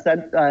not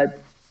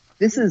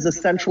this is a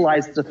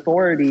centralized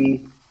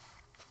authority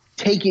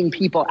taking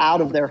people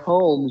out of their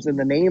homes in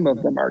the name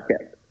of the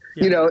market.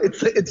 Yeah.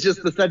 It's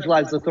just the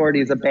centralized authority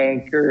is a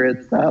bank or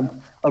it's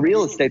a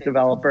real estate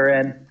developer.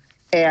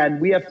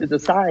 And we have to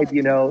decide,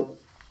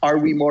 are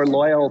we more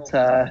loyal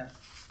to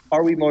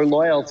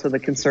the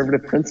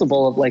conservative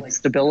principle of like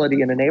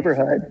stability in a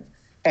neighborhood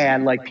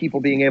and like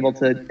people being able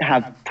to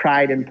have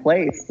pride in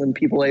place and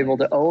people able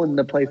to own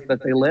the place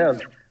that they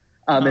live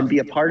and be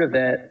a part of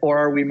it? Or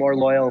are we more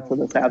loyal to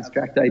this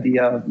abstract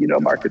idea of,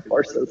 market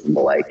forces and the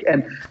like?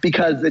 And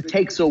because it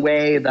takes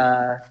away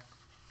the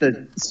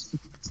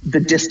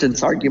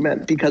distance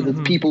argument because it's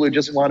people who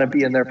just want to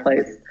be in their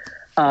place.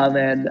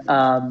 And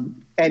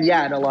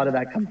a lot of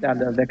that comes down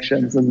to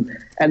evictions and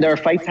there are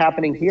fights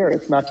happening here.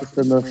 It's not just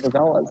in the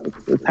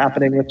favelas. It's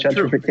happening with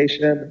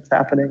gentrification. It's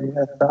happening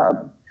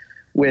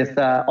with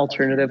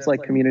alternatives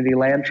like community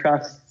land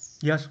trusts.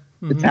 Yes.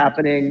 It's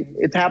happening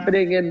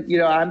in,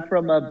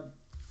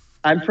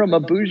 I'm from a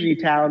bougie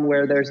town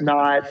where there's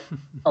not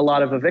a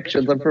lot of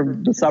evictions. I'm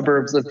from the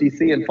suburbs of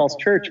DC and Falls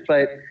Church,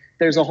 but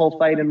there's a whole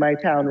fight in my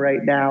town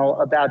right now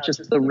about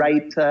just the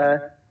right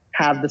to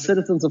have the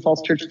citizens of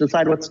Falls Church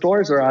decide what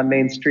stores are on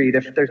Main Street,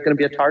 if there's going to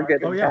be a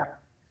Target in town.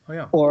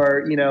 Or,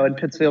 in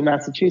Pittsfield,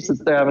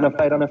 Massachusetts, they're having a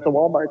fight on if the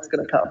Walmart's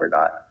going to come or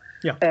not.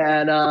 Yeah.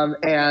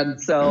 And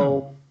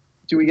so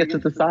do we get to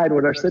decide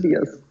what our city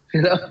is?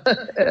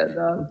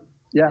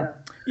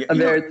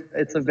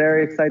 It's a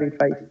very exciting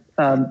fight,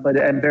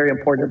 and very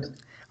important.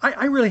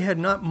 I really had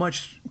not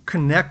much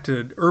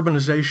connected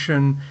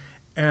urbanization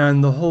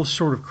and the whole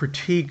sort of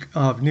critique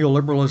of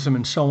neoliberalism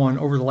and so on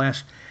over the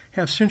last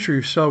half century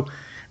or so.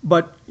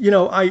 But,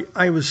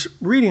 I was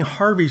reading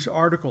Harvey's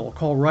article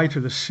called Right to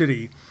the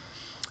City,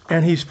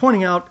 and he's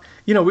pointing out,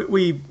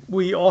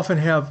 we often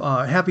have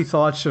happy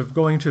thoughts of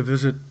going to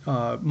visit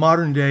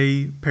modern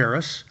day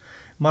Paris.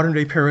 Modern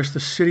day Paris, the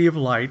City of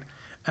Light,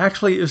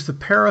 actually is the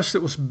Paris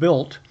that was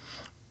built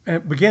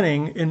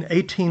beginning in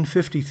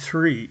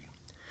 1853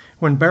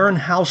 when Baron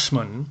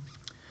Haussmann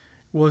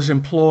was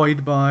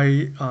employed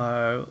by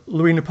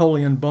Louis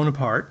Napoleon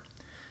Bonaparte,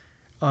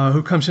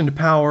 who comes into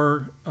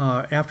power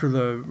after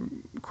the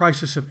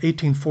crisis of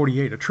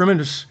 1848, a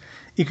tremendous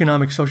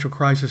economic social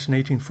crisis in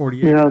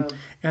 1848. Yeah.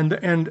 And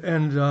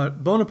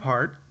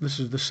Bonaparte, this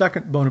is the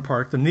second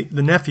Bonaparte, the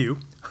nephew,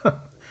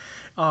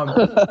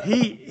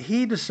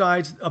 he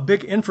decides a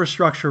big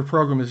infrastructure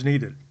program is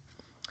needed.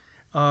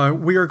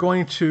 We are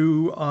going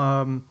to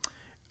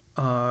do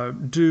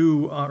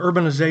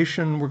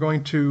urbanization. We're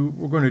going to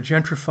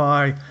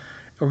gentrify.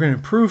 We're going to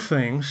improve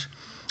things,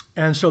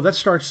 and so that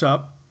starts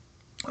up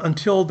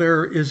until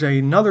there is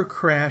another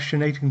crash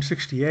in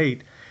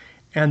 1868,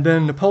 and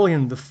then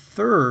Napoleon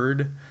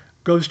III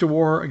goes to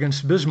war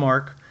against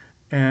Bismarck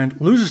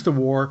and loses the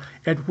war,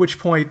 at which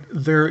point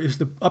there is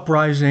the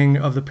uprising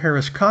of the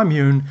Paris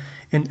Commune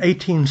in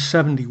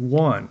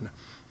 1871,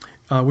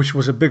 which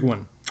was a big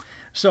one.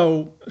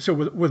 So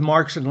with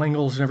Marx and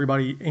Engels and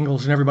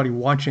everybody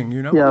watching,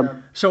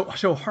 Yeah.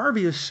 So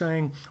Harvey is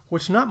saying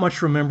what's not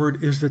much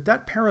remembered is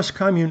that Paris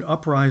Commune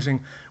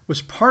uprising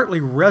was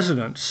partly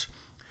residents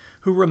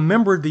who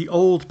remembered the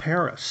old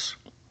Paris,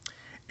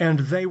 and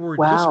they were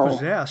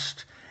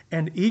dispossessed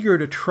and eager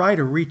to try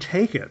to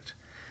retake it.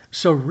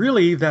 So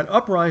really, that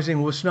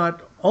uprising was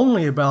not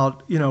only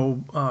about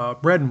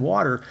bread and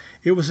water.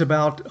 It was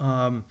about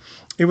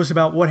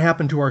what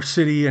happened to our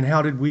city and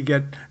how did we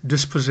get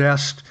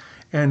dispossessed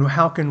and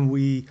how can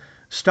we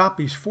stop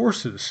these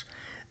forces.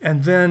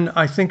 And then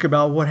I think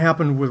about what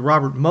happened with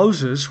Robert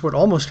Moses, what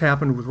almost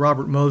happened with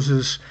Robert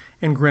Moses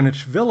in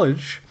Greenwich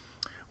Village,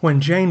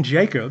 when Jane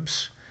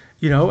Jacobs,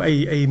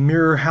 a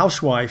mere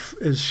housewife,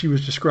 as she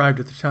was described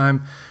at the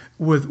time,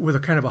 with a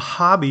kind of a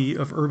hobby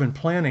of urban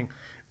planning,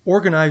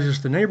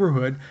 organizes the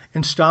neighborhood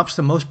and stops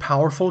the most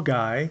powerful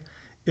guy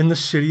in the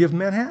city of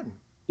Manhattan.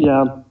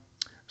 Yeah.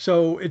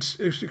 So it's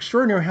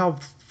extraordinary how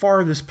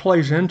far this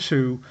plays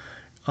into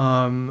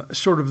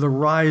sort of the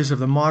rise of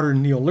the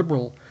modern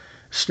neoliberal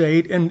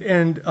state.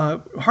 And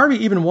Harvey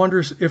even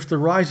wonders if the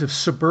rise of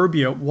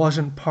suburbia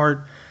wasn't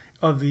part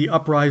of the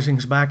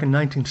uprisings back in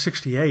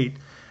 1968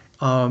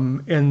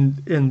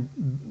 in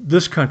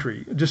this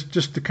country,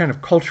 just the kind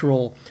of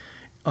cultural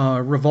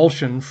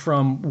revulsion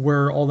from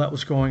where all that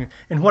was going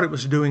and what it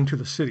was doing to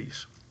the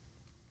cities.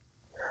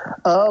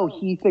 Oh,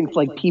 he thinks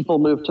like people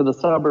moved to the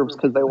suburbs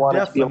because they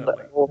wanted to be able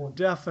to.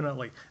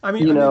 Definitely. I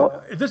mean,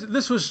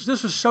 this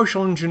was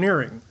social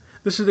engineering.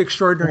 This is the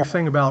extraordinary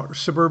thing about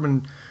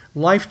suburban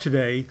life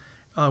today,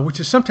 which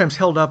is sometimes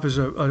held up as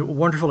a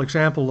wonderful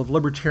example of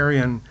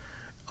libertarian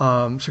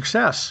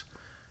success.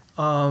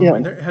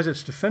 And it has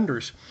its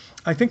defenders.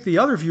 I think the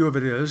other view of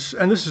it is,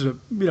 and this is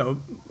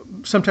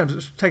sometimes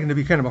it's taken to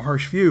be kind of a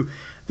harsh view,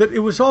 that it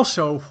was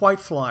also white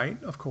flight,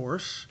 of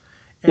course,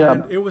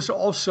 and it was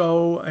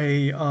also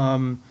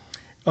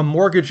a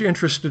mortgage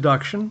interest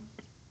deduction.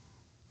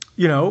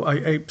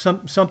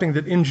 Something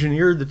that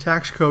engineered the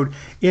tax code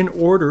in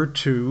order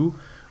to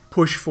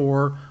push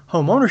for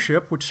home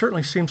ownership, which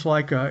certainly seems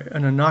like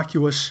an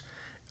innocuous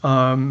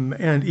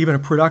and even a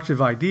productive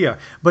idea.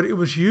 But it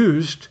was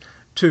used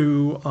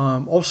to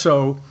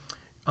also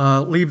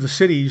leave the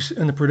cities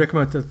in the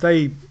predicament that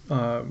they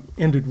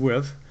ended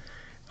with,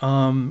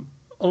 along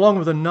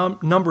with a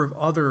number of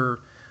other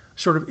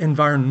sort of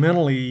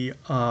environmentally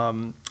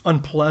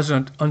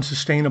unpleasant,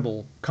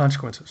 unsustainable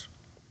consequences.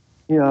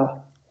 Yeah.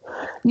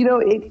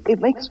 It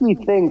makes me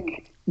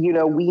think,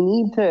 we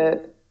need to,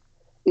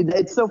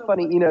 it's so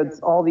funny, it's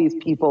all these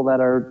people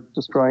that are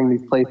destroying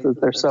these places.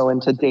 They're so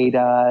into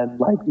data and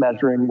like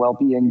measuring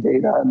well-being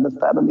data and this,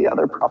 that, and the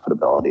other,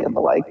 profitability and the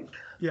like.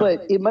 Yeah.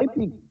 But it might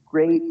be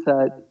great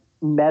to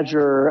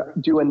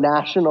do a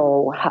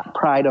national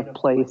pride of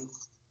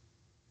place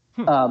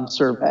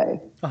survey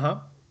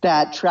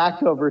that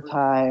tracked over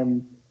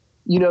time,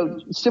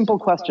 simple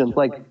questions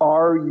like,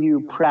 are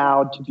you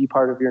proud to be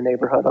part of your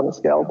neighborhood on a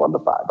scale of 1 to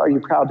 5? Are you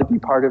proud to be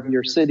part of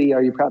your city?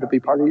 Are you proud to be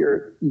part of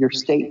your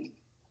state?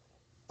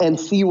 And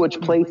see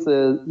which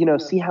places,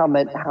 see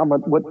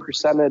what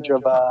percentage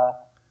of,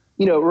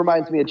 it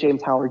reminds me of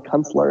James Howard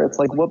Kunstler. It's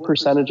like, what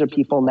percentage of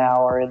people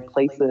now are in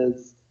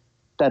places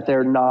that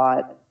they're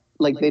not,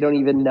 like, they don't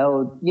even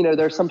know,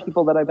 there's some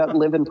people that I bet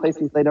live in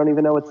places they don't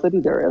even know what city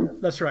they're in.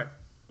 That's right.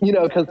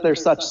 Because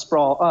there's such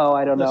sprawl. Oh,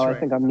 I don't know. Right. I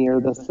think I'm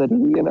near the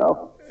city,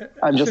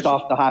 I'm just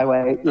off the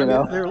highway, I mean,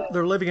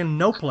 they're living in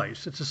no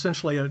place. It's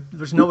essentially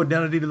there's no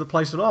identity to the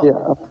place at all.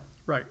 Yeah.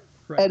 Right.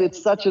 And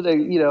it's such a,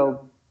 and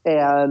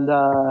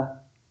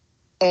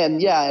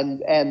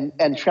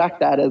track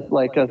that as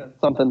like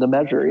something to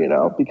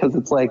measure, because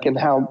it's like, and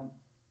how,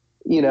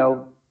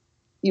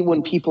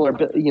 when people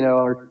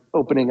are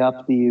opening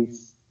up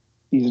these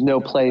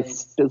no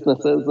place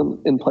businesses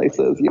in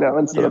places,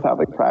 instead of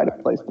having pride of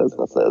place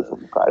businesses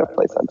and pride of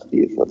place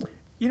entities.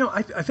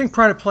 I think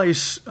pride of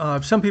place,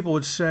 some people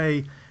would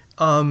say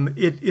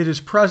it is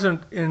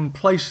present in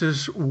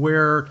places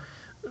where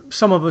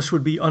some of us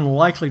would be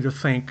unlikely to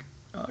think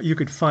you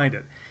could find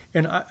it.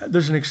 And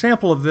there's an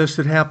example of this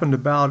that happened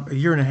about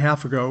 1.5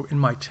 years ago in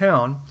my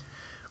town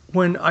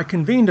when I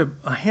convened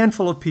a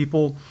handful of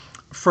people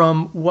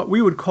from what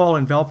we would call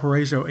in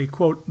Valparaiso a,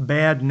 quote,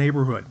 bad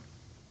neighborhood.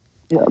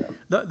 Yeah.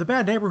 The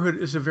bad neighborhood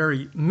is a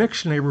very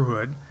mixed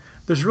neighborhood.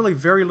 There's really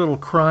very little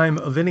crime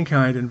of any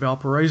kind in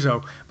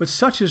Valparaiso, but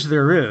such as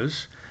there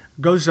is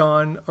goes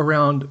on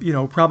around,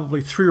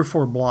 probably 3 or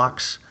 4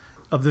 blocks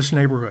of this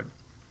neighborhood.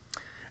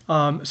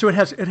 So it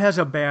has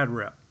a bad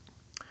rep.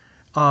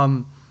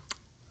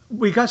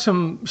 We got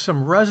some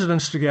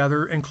residents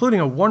together, including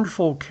a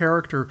wonderful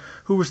character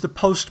who was the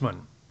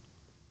postman.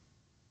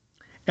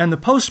 And the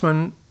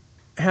postman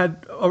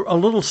had a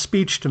little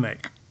speech to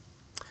make.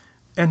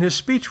 And his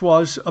speech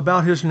was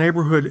about his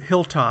neighborhood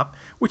Hilltop,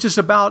 which is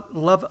about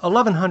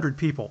 1,100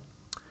 people.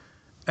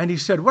 And he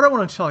said, what I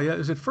want to tell you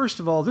is that,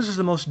 first of all, this is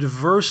the most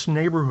diverse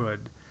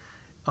neighborhood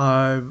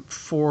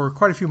for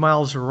quite a few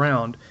miles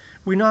around.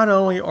 We not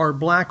only are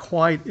black,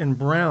 white, and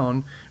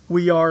brown,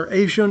 we are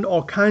Asian,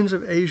 all kinds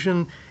of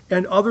Asian,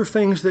 and other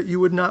things that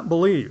you would not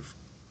believe.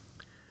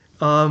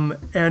 And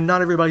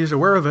not everybody is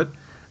aware of it,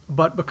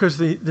 but because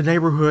the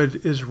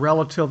neighborhood is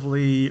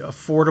relatively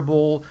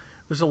affordable,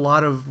 there's a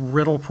lot of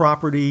rental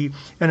property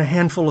and a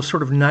handful of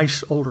sort of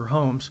nice older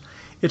homes.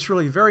 It's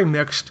really very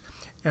mixed,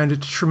 and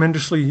it's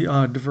tremendously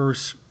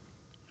diverse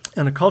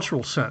in a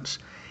cultural sense.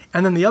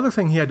 And then the other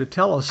thing he had to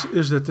tell us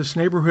is that this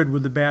neighborhood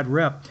with the bad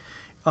rep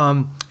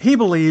he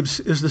believes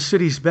is the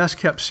city's best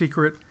kept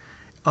secret.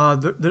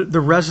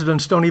 The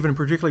residents don't even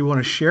particularly want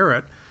to share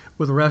it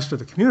with the rest of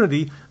the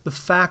community. The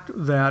fact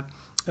that,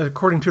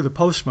 according to the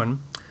postman,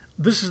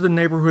 this is the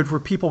neighborhood where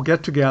people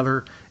get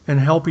together and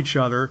help each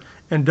other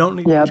and don't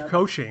need much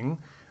coaching,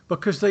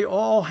 because they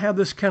all have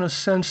this kind of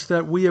sense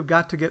that we have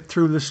got to get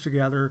through this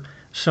together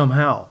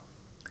somehow.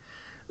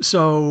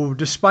 So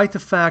despite the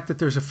fact that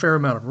there's a fair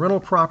amount of rental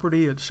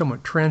property, it's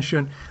somewhat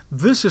transient,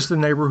 this is the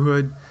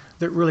neighborhood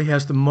that really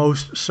has the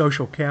most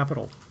social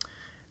capital.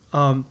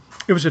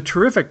 It was a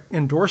terrific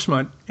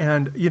endorsement,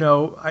 and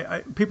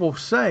people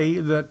say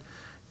that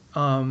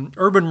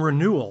urban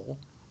renewal,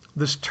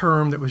 this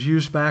term that was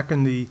used back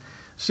in the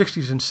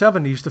 60s and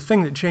 70s, the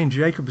thing that Jane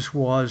Jacobs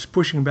was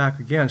pushing back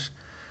against,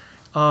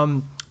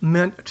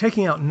 meant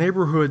taking out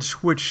neighborhoods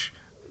which,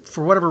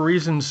 for whatever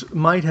reasons,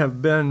 might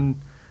have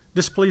been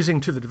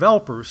displeasing to the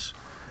developers,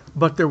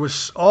 but there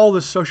was all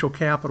this social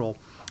capital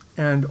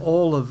and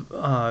all of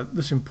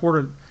this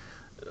important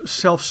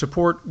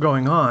self-support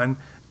going on,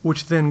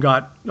 which then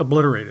got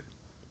obliterated.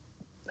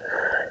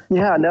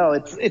 Yeah, no,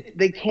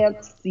 they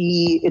can't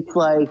see. It's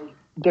like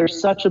they're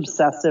such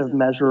obsessive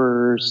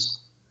measurers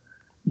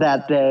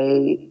that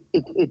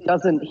it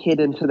doesn't hit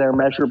into their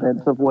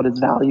measurements of what is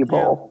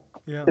valuable.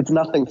 Yeah. It's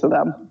nothing to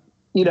them.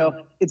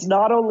 It's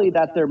not only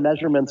that their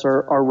measurements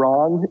are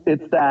wrong.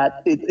 It's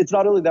that it's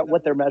not only that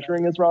what they're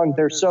measuring is wrong.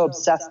 They're so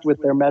obsessed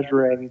with their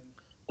measuring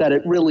that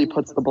it really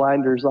puts the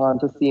blinders on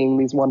to seeing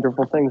these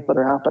wonderful things that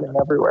are happening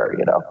everywhere.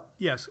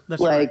 Yes,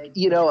 that's right.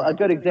 A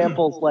good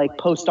example is like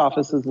post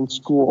offices and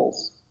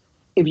schools.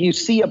 If you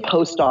see a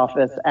post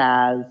office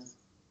as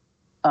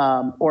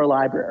or a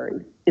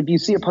library, if you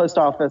see a post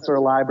office or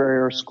a library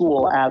or a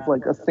school as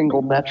like a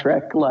single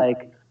metric,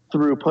 like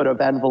throughput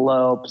of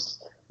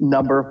envelopes,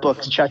 number of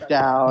books checked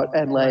out,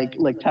 and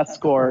like test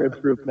score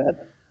improvement.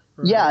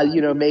 Yeah,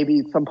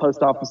 maybe some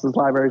post offices,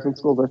 libraries, and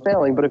schools are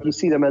failing, but if you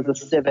see them as a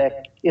civic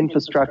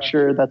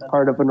infrastructure that's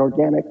part of an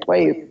organic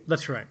place,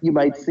 that's right. You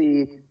might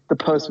see the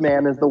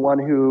postman as the one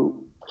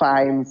who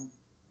finds,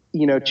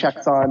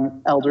 checks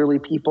on elderly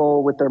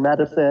people with their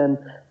medicine.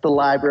 The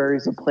library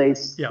is a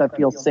place that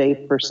feels safe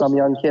for some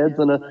young kids,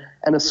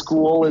 and a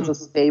school is a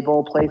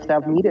stable place to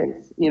have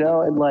meetings,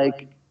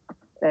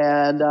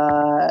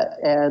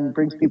 and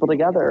brings people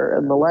together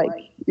and the like,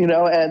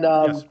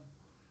 Yes.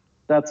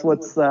 That's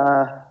what's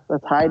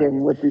that's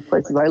hiding with these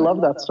places. I love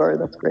that story.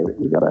 That's great.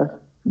 We gotta,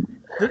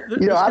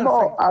 I'm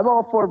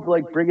all for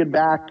like bringing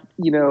back,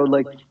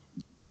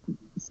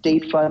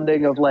 state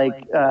funding of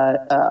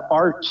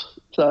art,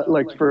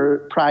 like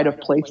for pride of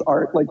place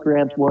art, like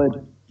Grant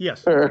Wood.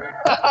 Yes. Or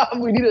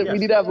we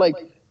need to have like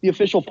the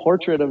official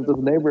portrait of this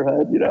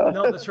neighborhood.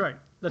 No, that's right.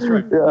 That's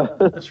right. Yeah.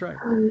 That's right.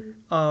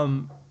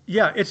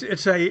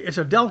 It's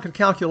a delicate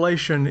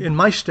calculation in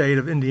my state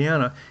of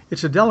Indiana.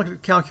 It's a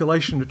delicate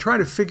calculation to try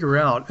to figure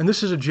out, and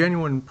this is a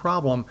genuine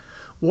problem,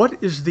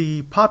 what is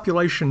the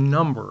population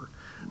number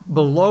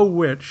below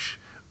which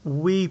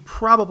we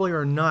probably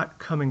are not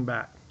coming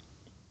back?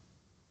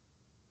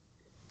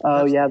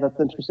 That's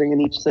interesting in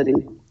each city.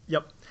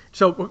 Yep.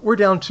 So we're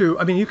down to,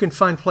 you can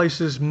find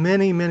places,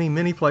 many, many,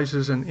 many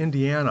places in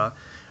Indiana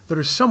that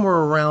are somewhere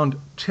around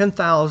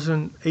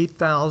 10,000,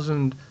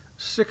 8,000,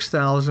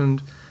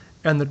 6,000,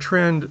 and the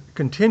trend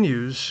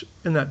continues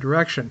in that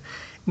direction.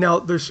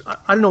 Now,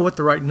 I don't know what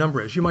the right number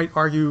is. You might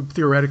argue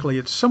theoretically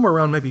it's somewhere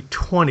around maybe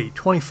 20,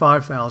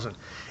 25,000.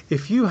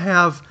 If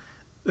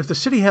the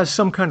city has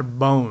some kind of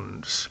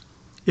bones,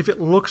 if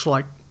it looks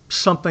like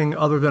something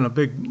other than a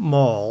big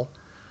mall,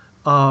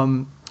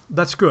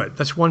 that's good.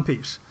 That's one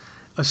piece.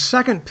 A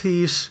second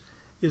piece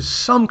is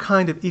some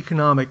kind of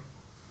economic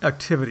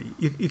activity.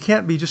 You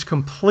can't be just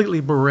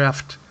completely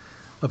bereft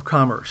of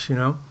commerce,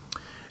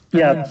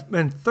 Yeah.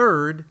 And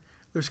third,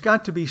 there's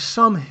got to be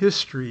some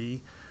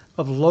history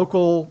of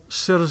local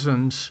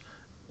citizens,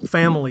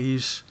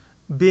 families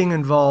being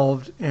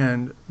involved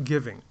and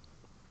giving.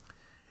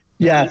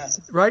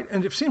 Yes. Right?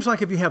 And it seems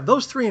like if you have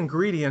those three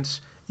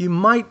ingredients, you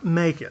might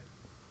make it.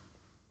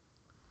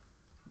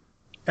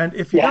 And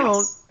if you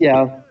don't,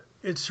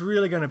 it's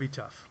really going to be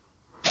tough.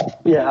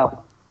 Yeah.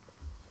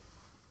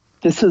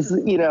 This is,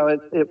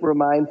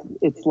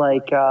 it's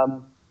like,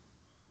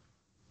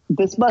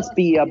 this must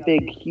be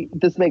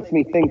this makes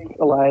me think,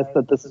 Elias,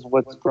 that this is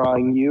what's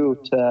drawing you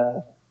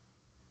to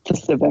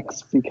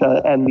civics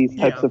and these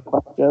types of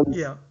questions.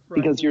 Yeah.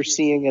 Right. Because you're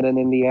seeing it in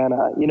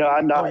Indiana.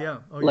 I'm not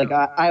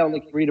I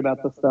only read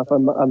about this stuff.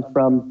 I'm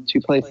from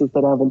two places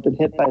that haven't been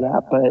hit by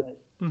that,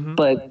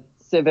 but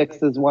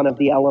civics is one of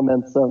the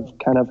elements of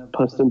kind of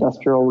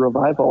post-industrial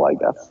revival, I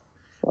guess.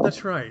 So.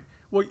 That's right.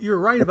 Well, you're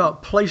right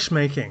about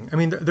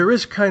placemaking. There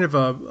is kind of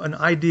an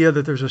idea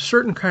that there's a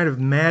certain kind of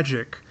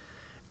magic.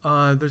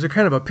 There's a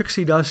kind of a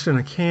pixie dust in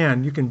a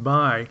can you can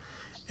buy.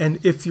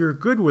 And if you're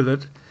good with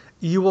it,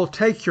 you will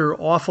take your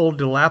awful,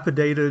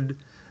 dilapidated,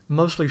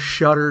 mostly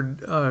shuttered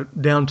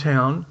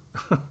downtown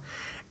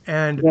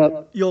and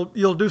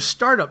you'll do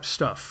startup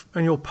stuff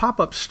and you'll pop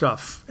up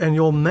stuff and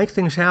you'll make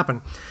things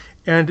happen.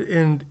 And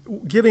in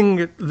giving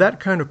it that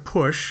kind of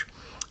push,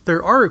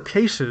 there are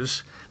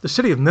cases The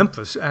city of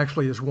Memphis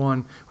actually is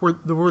one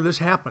where this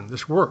happened,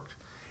 this worked.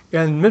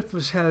 And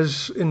Memphis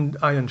has,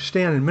 I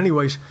understand, in many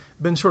ways,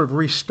 been sort of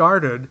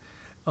restarted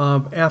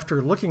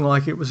after looking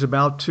like it was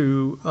about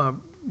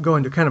to go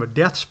into kind of a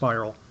death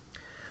spiral.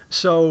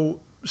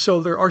 So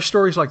there are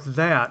stories like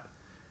that.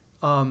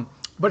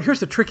 But here's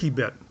the tricky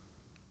bit.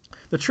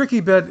 The tricky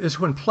bit is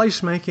when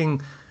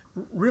placemaking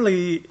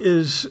really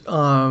is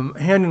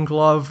hand in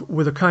glove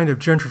with a kind of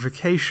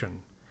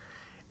gentrification.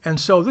 And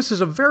so this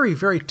is a very,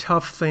 very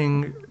tough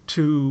thing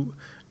to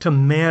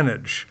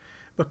manage,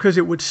 because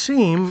it would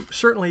seem,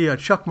 certainly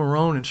Chuck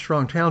Marohn and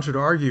Strong Towns would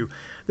argue,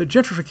 that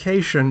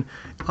gentrification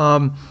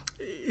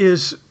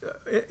is,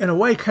 in a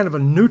way, kind of a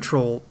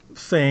neutral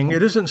thing.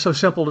 It isn't so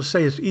simple to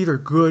say it's either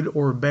good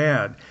or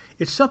bad.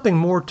 It's something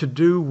more to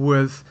do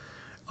with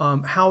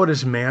how it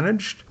is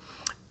managed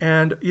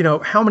and,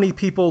 how many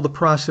people the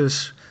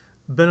process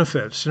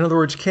benefits. In other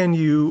words, can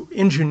you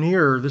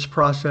engineer this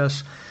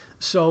process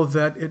so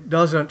that it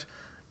doesn't,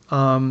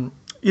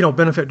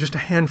 benefit just a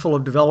handful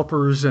of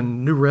developers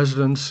and new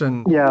residents,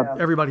 and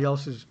everybody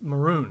else is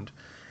marooned.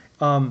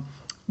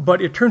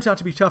 But it turns out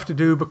to be tough to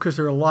do because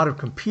there are a lot of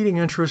competing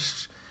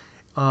interests,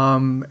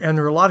 and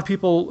there are a lot of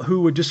people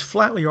who would just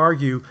flatly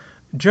argue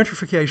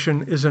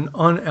gentrification is an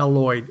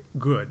unalloyed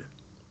good.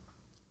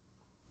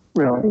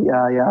 Really?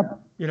 Yeah.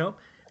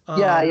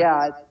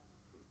 Yeah.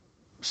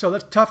 So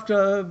that's tough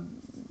to.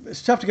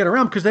 It's tough to get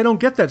around because they don't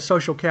get that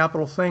social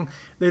capital thing.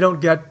 They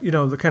don't get,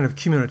 the kind of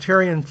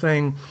communitarian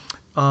thing.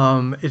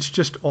 It's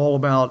just all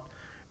about,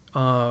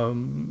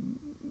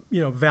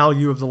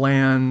 value of the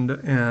land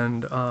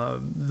and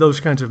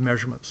those kinds of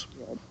measurements.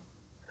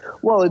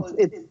 Well,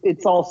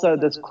 it's also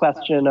this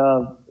question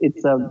of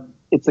it's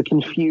a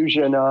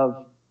confusion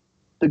of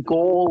the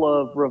goal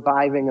of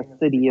reviving a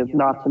city is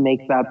not to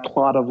make that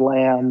plot of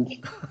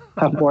land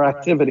have more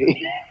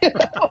activity.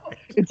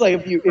 It's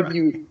like if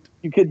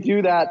you could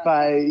do that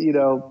by,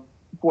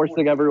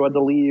 forcing everyone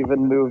to leave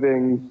and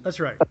moving. That's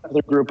right.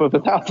 Another group of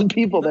 1,000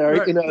 people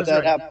there,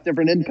 that have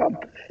different income.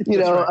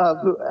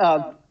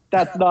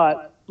 That's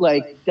not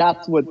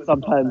that's what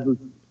sometimes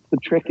the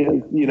trick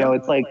is.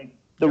 It's like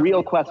the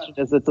real question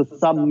is it's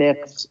some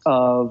mix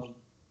of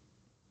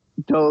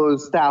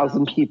those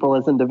 1,000 people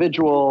as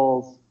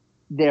individuals,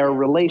 their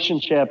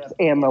relationships,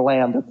 and the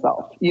land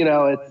itself. And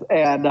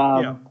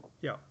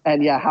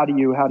how do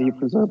you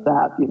preserve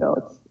that?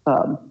 It's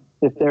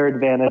if they're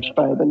advantaged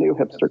by the new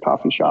hipster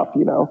coffee shop,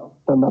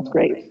 then that's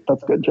great.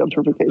 That's good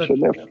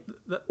gentrification.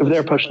 If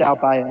they're pushed out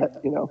by it,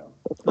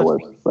 that's the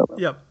worst. So.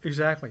 Yeah,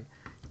 exactly.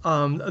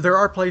 There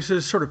are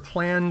places, sort of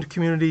planned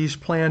communities,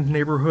 planned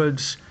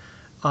neighborhoods.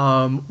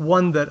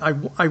 One that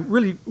I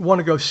really want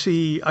to go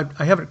see,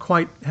 I haven't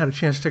quite had a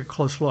chance to take a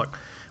close look,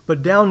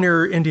 but down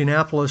near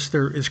Indianapolis,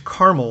 there is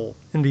Carmel,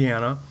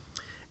 Indiana.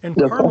 And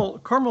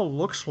Carmel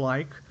looks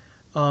like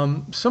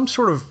some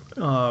sort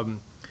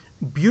of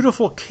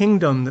beautiful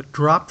kingdom that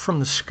dropped from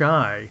the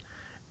sky.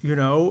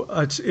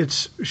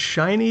 It's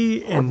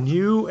shiny and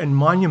new and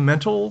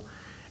monumental,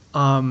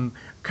 kind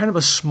of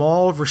a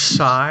small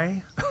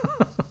Versailles,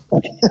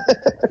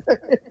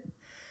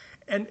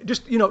 and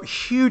just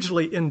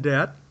hugely in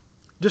debt,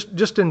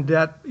 just in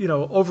debt,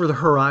 over the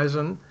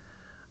horizon,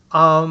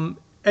 and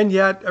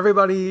yet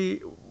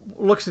everybody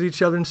looks at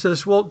each other and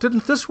says, "Well,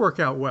 didn't this work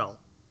out well?"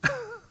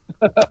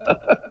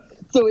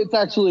 So it's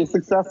actually a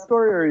success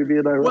story, or are you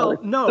being ironic? Well,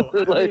 no.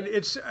 I mean,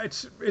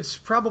 it's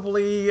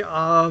probably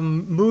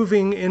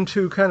moving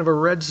into kind of a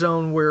red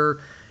zone where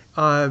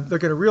they're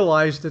going to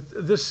realize that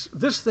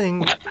this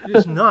thing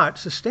is not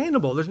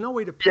sustainable. There's no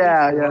way to pay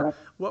for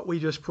what we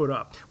just put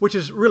up, which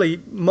is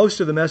really most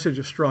of the message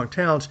of Strong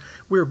Towns.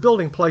 We're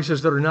building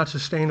places that are not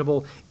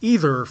sustainable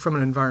either from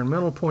an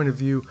environmental point of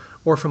view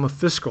or from a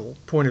fiscal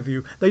point of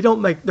view.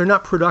 They're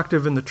not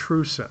productive in the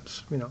true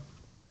sense,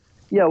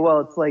 Yeah, well,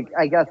 it's like,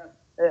 I guess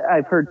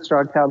I've heard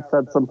Strong Towns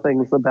said some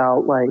things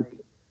about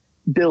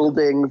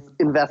buildings,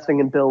 investing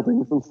in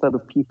buildings instead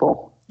of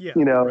people. Yeah.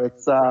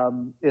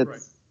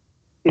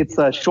 It's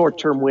a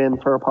short-term win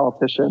for a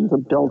politician to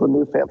build a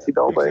new fancy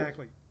building.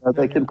 Exactly.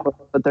 They can put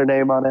their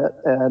name on it,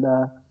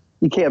 and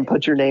you can't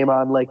put your name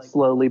on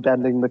slowly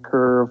bending the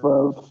curve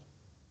of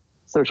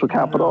social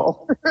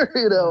capital,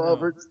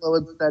 over slow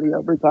and steady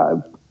over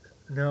time.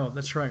 No,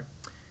 that's right.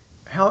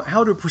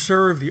 How to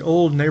preserve the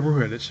old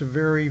neighborhood? It's a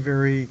very,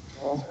 very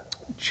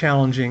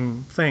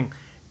challenging thing.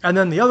 And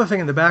then the other thing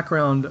in the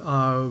background,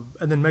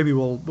 and then maybe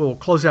we'll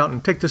close out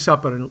and take this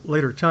up at a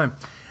later time.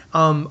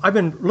 I've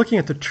been looking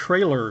at the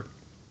trailer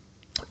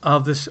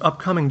of this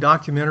upcoming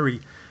documentary.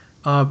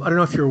 I don't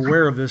know if you're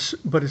aware of this,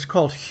 but it's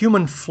called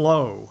Human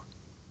Flow.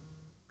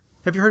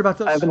 Have you heard about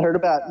this? I haven't heard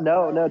about it.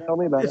 No, tell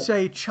me about it. It's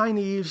a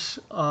Chinese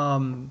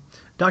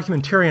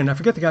documentarian. I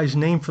forget the guy's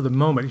name for the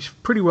moment. He's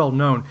pretty well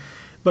known.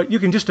 But you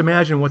can just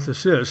imagine what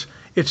this is.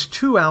 It's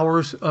 2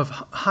 hours of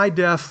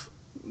high-def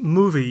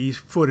movie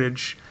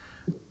footage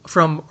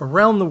from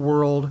around the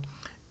world,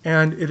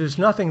 and it is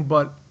nothing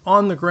but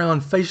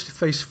on-the-ground,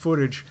 face-to-face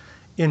footage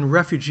in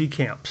refugee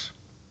camps.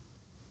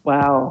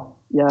 Wow,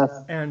 yes.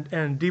 And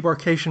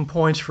debarkation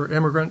points for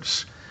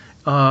immigrants,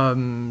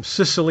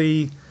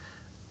 Sicily,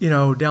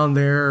 down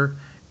there,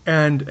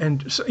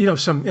 and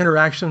some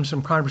interactions,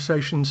 some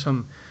conversations,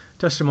 some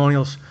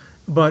testimonials.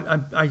 But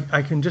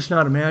I can just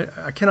not imagine.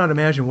 I cannot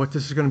imagine what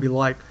this is going to be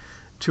like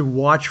to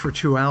watch for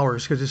 2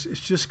 hours, because it's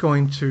just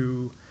going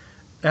to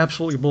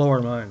absolutely blow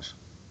our minds.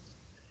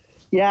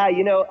 Yeah,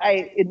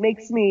 it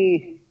makes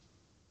me.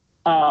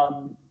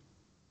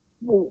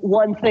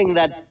 One thing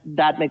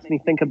that makes me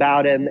think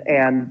about,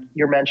 and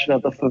your mention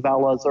of the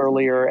favelas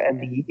earlier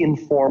and the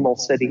informal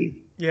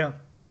city, Yeah.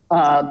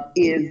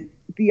 is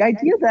the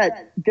idea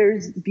that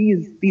there's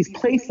these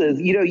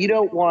places. You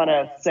don't want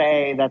to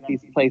say that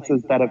these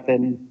places that have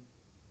been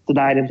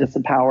denied and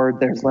disempowered,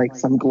 there's like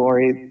some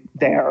glory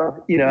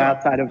there,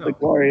 outside of the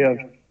glory of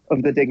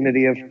the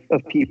dignity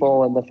of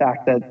people and the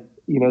fact that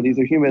these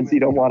are humans. You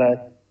don't want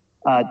to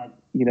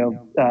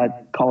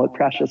call it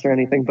precious or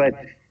anything, but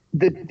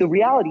the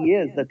reality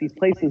is that these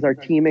places are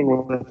teeming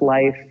with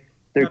life.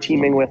 They're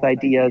teeming with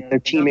ideas. They're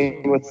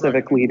teeming with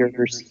civic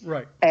leaders,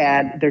 Right.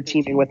 and they're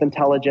teeming with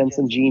intelligence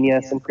and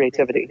genius and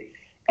creativity.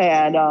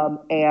 And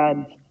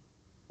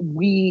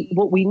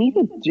what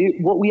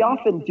we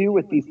often do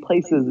with these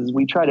places is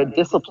we try to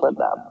discipline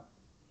them.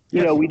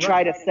 We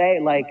try to say,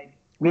 like,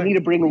 we need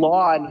to bring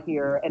law in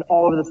here, and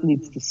all of this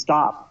needs to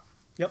stop.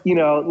 Yep.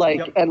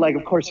 And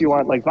of course you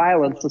want like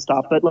violence to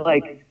stop, but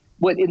like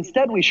what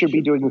instead we should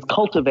be doing is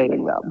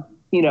cultivating them,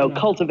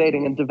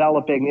 cultivating and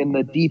developing in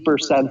the deeper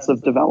sense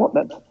of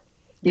development.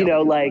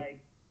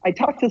 I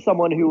talked to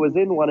someone who was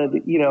in one of the,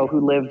 who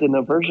lived in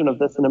a version of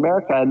this in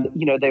America, and,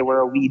 they were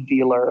a weed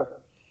dealer.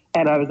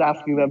 And I was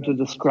asking them to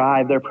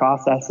describe their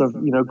process of,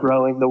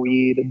 growing the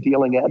weed and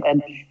dealing it.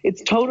 And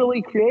it's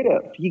totally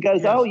creative. He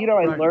goes, I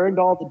learned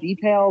all the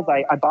details.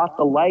 I bought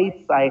the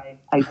lights. I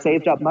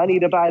saved up money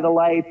to buy the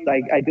lights.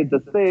 I did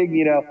this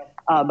thing,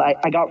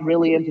 I got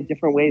really into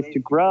different ways to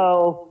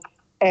grow.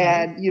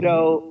 And,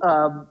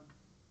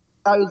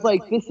 I was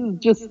like, this is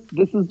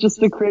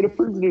just a creative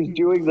person who's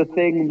doing the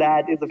thing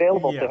that is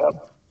available to him.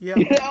 Yeah.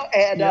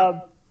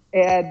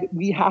 And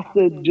we have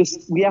to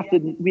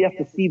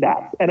see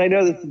that. And I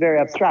know this is very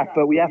abstract,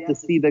 but we have to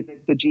see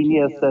the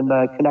genius and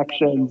the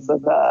connections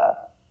and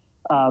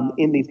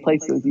in these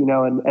places,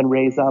 and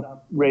raise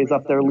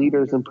up their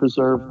leaders and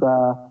preserve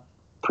the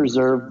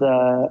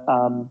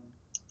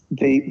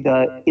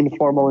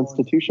informal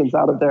institutions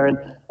out of there,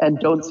 and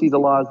don't see the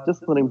law as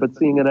disciplining, but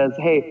seeing it as,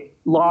 hey,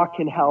 law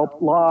can help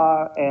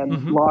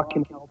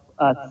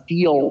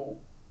steal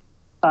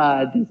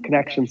these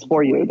connections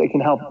for you. They can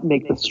help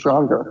make this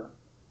stronger.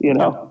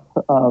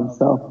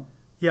 So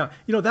yeah,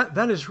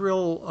 that is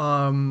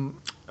real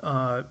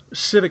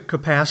civic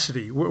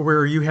capacity,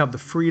 where you have the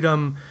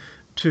freedom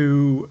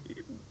to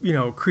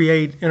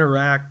create,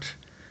 interact,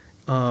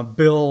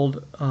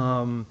 build.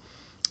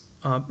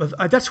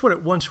 But that's what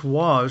it once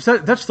was.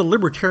 That's the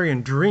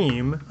libertarian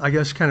dream, I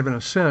guess, kind of in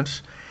a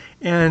sense.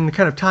 And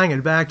kind of tying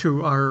it back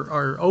to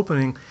our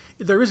opening,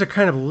 there is a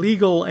kind of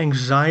legal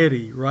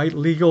anxiety, right?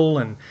 Legal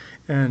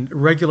and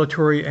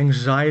regulatory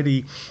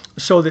anxiety,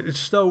 so that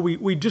it's though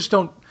we just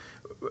don't,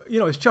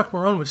 as Chuck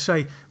Marohn would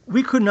say,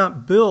 we could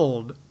not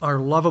build our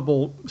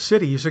lovable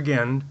cities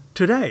again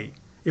today.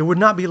 It would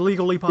not be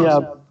legally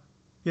possible.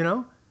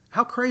 Yeah.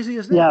 How crazy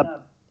is that? Yeah.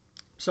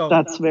 So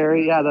that's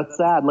that's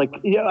sad. Like,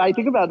 I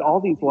think about all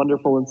these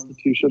wonderful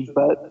institutions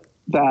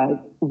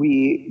that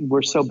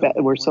we're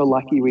so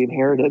lucky we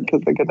inherited,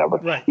 because they could never,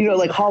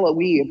 like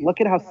Halloween.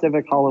 Look at how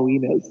civic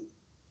Halloween is.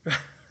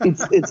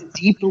 It's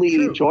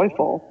deeply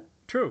joyful.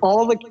 True.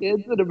 All the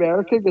kids in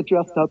America get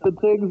dressed up in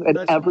things, and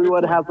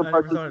everyone has a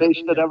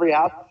participation at every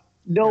house.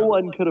 No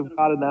one could have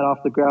gotten that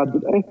off the ground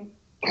today.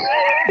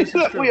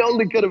 We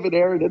only could have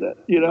inherited it,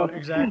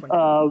 Exactly.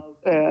 So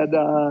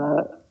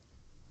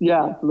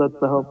that's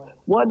the hope.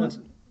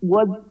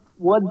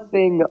 One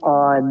thing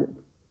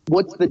on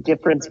what's the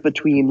difference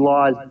between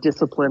laws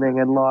disciplining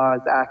and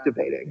laws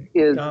activating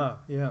is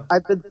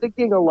I've been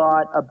thinking a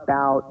lot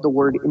about the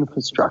word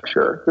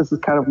infrastructure. This is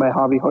kind of my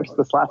hobby horse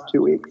this last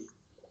 2 weeks.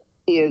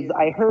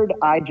 I heard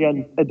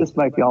iGen, this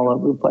might be all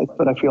over the place,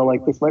 but I feel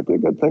like this might be a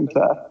good thing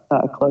to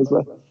close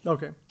with.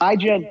 Okay.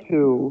 iGen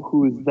Poo,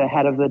 who's the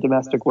head of the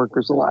Domestic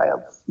Workers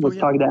Alliance, was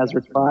talking to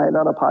Ezra Klein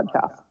on a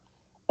podcast.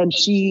 And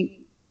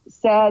she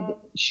said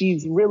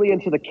she's really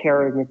into the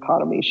caring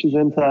economy. She's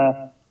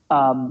into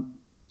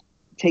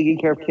taking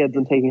care of kids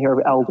and taking care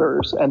of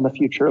elders and the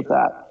future of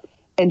that.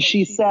 And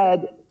she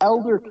said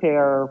elder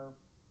care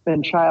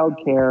and child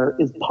care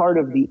is part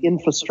of the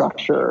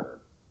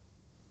infrastructure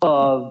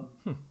of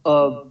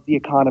the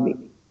economy.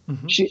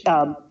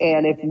 Mm-hmm.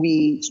 And if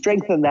we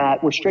strengthen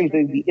that, we're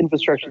strengthening the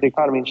infrastructure of the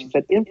economy. And she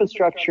said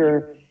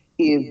infrastructure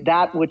is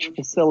that which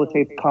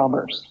facilitates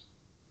commerce.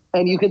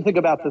 And you can think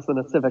about this in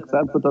a civic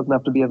sense. It doesn't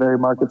have to be a very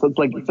market sense.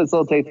 Like, it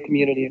facilitates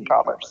community and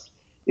commerce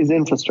is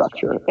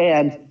infrastructure.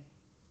 And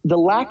the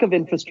lack of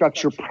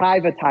infrastructure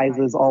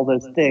privatizes all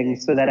those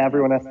things so that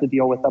everyone has to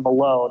deal with them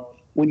alone.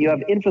 When you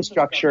have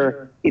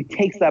infrastructure, it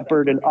takes that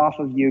burden off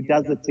of you,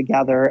 does it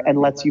together, and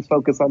lets you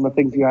focus on the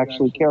things you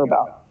actually care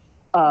about.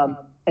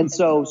 And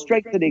so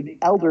strengthening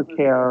elder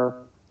care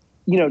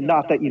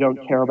not that you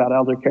don't care about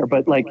elder care,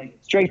 but like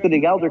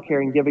strengthening elder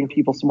care and giving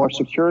people some more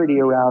security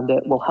around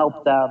it will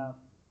help them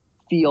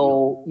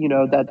feel,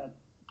 that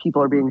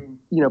people are being,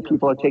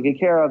 people are taken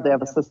care of. They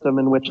have a system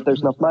in which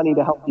there's enough money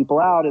to help people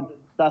out, and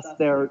thus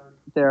they're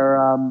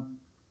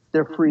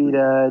free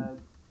to,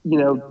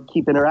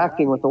 keep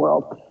interacting with the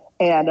world.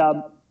 And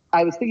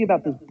I was thinking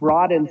about this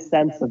broadened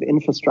sense of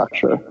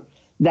infrastructure.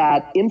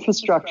 That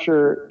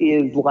infrastructure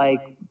is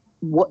like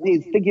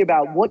thinking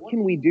about what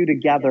can we do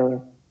together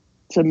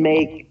to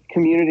make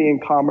community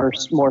and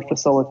commerce more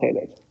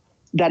facilitated,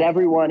 that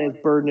everyone is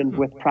burdened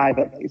with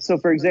privately. So,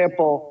 for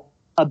example,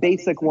 a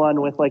basic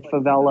one with like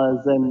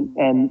favelas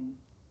and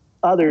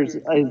others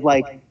is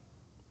like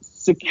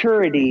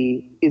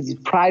security is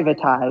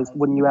privatized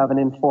when you have an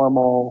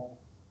informal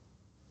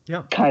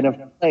kind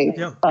of place.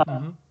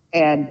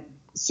 And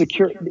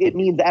it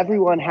means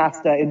everyone has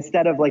to,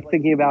 instead of like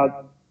thinking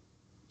about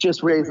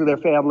just raising their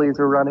families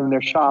or running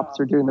their shops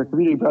or doing their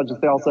community projects,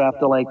 they also have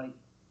to like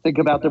think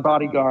about their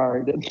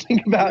bodyguard and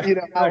think about,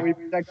 how we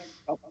protect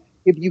ourselves.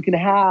 If you can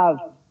have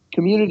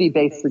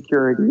community-based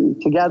security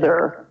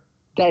together,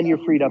 then you're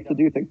freed up to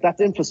do things.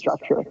 That's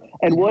infrastructure.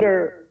 And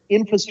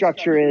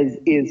infrastructure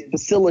is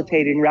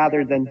facilitating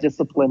rather than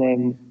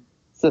disciplining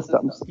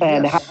systems.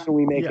 And how can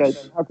we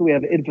how can we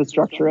have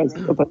infrastructure as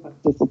a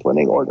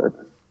disciplining order?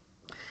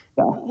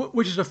 Yeah.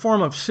 Which is a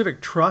form of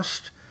civic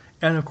trust.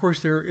 And of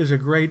course, there is a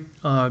great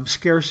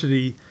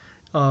scarcity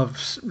of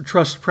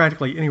trust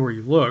practically anywhere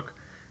you look.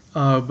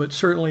 But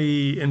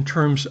certainly in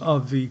terms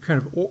of the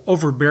kind of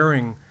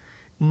overbearing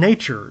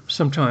nature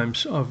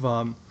sometimes of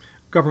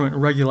government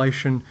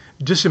regulation,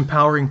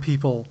 disempowering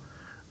people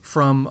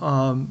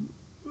from,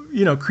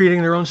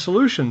 creating their own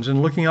solutions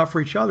and looking out for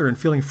each other and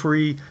feeling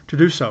free to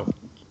do so.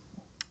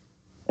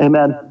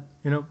 Amen.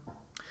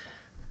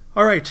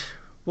 All right.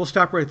 We'll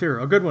stop right there.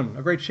 A good one.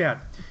 A great chat.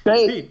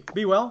 Great. Pete,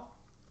 be well.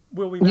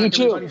 We'll be back,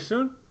 everybody,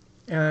 soon.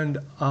 And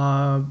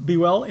be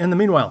well in the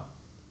meanwhile.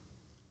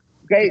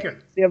 Great.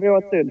 See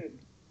everyone soon.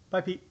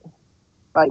 Bye, Pete.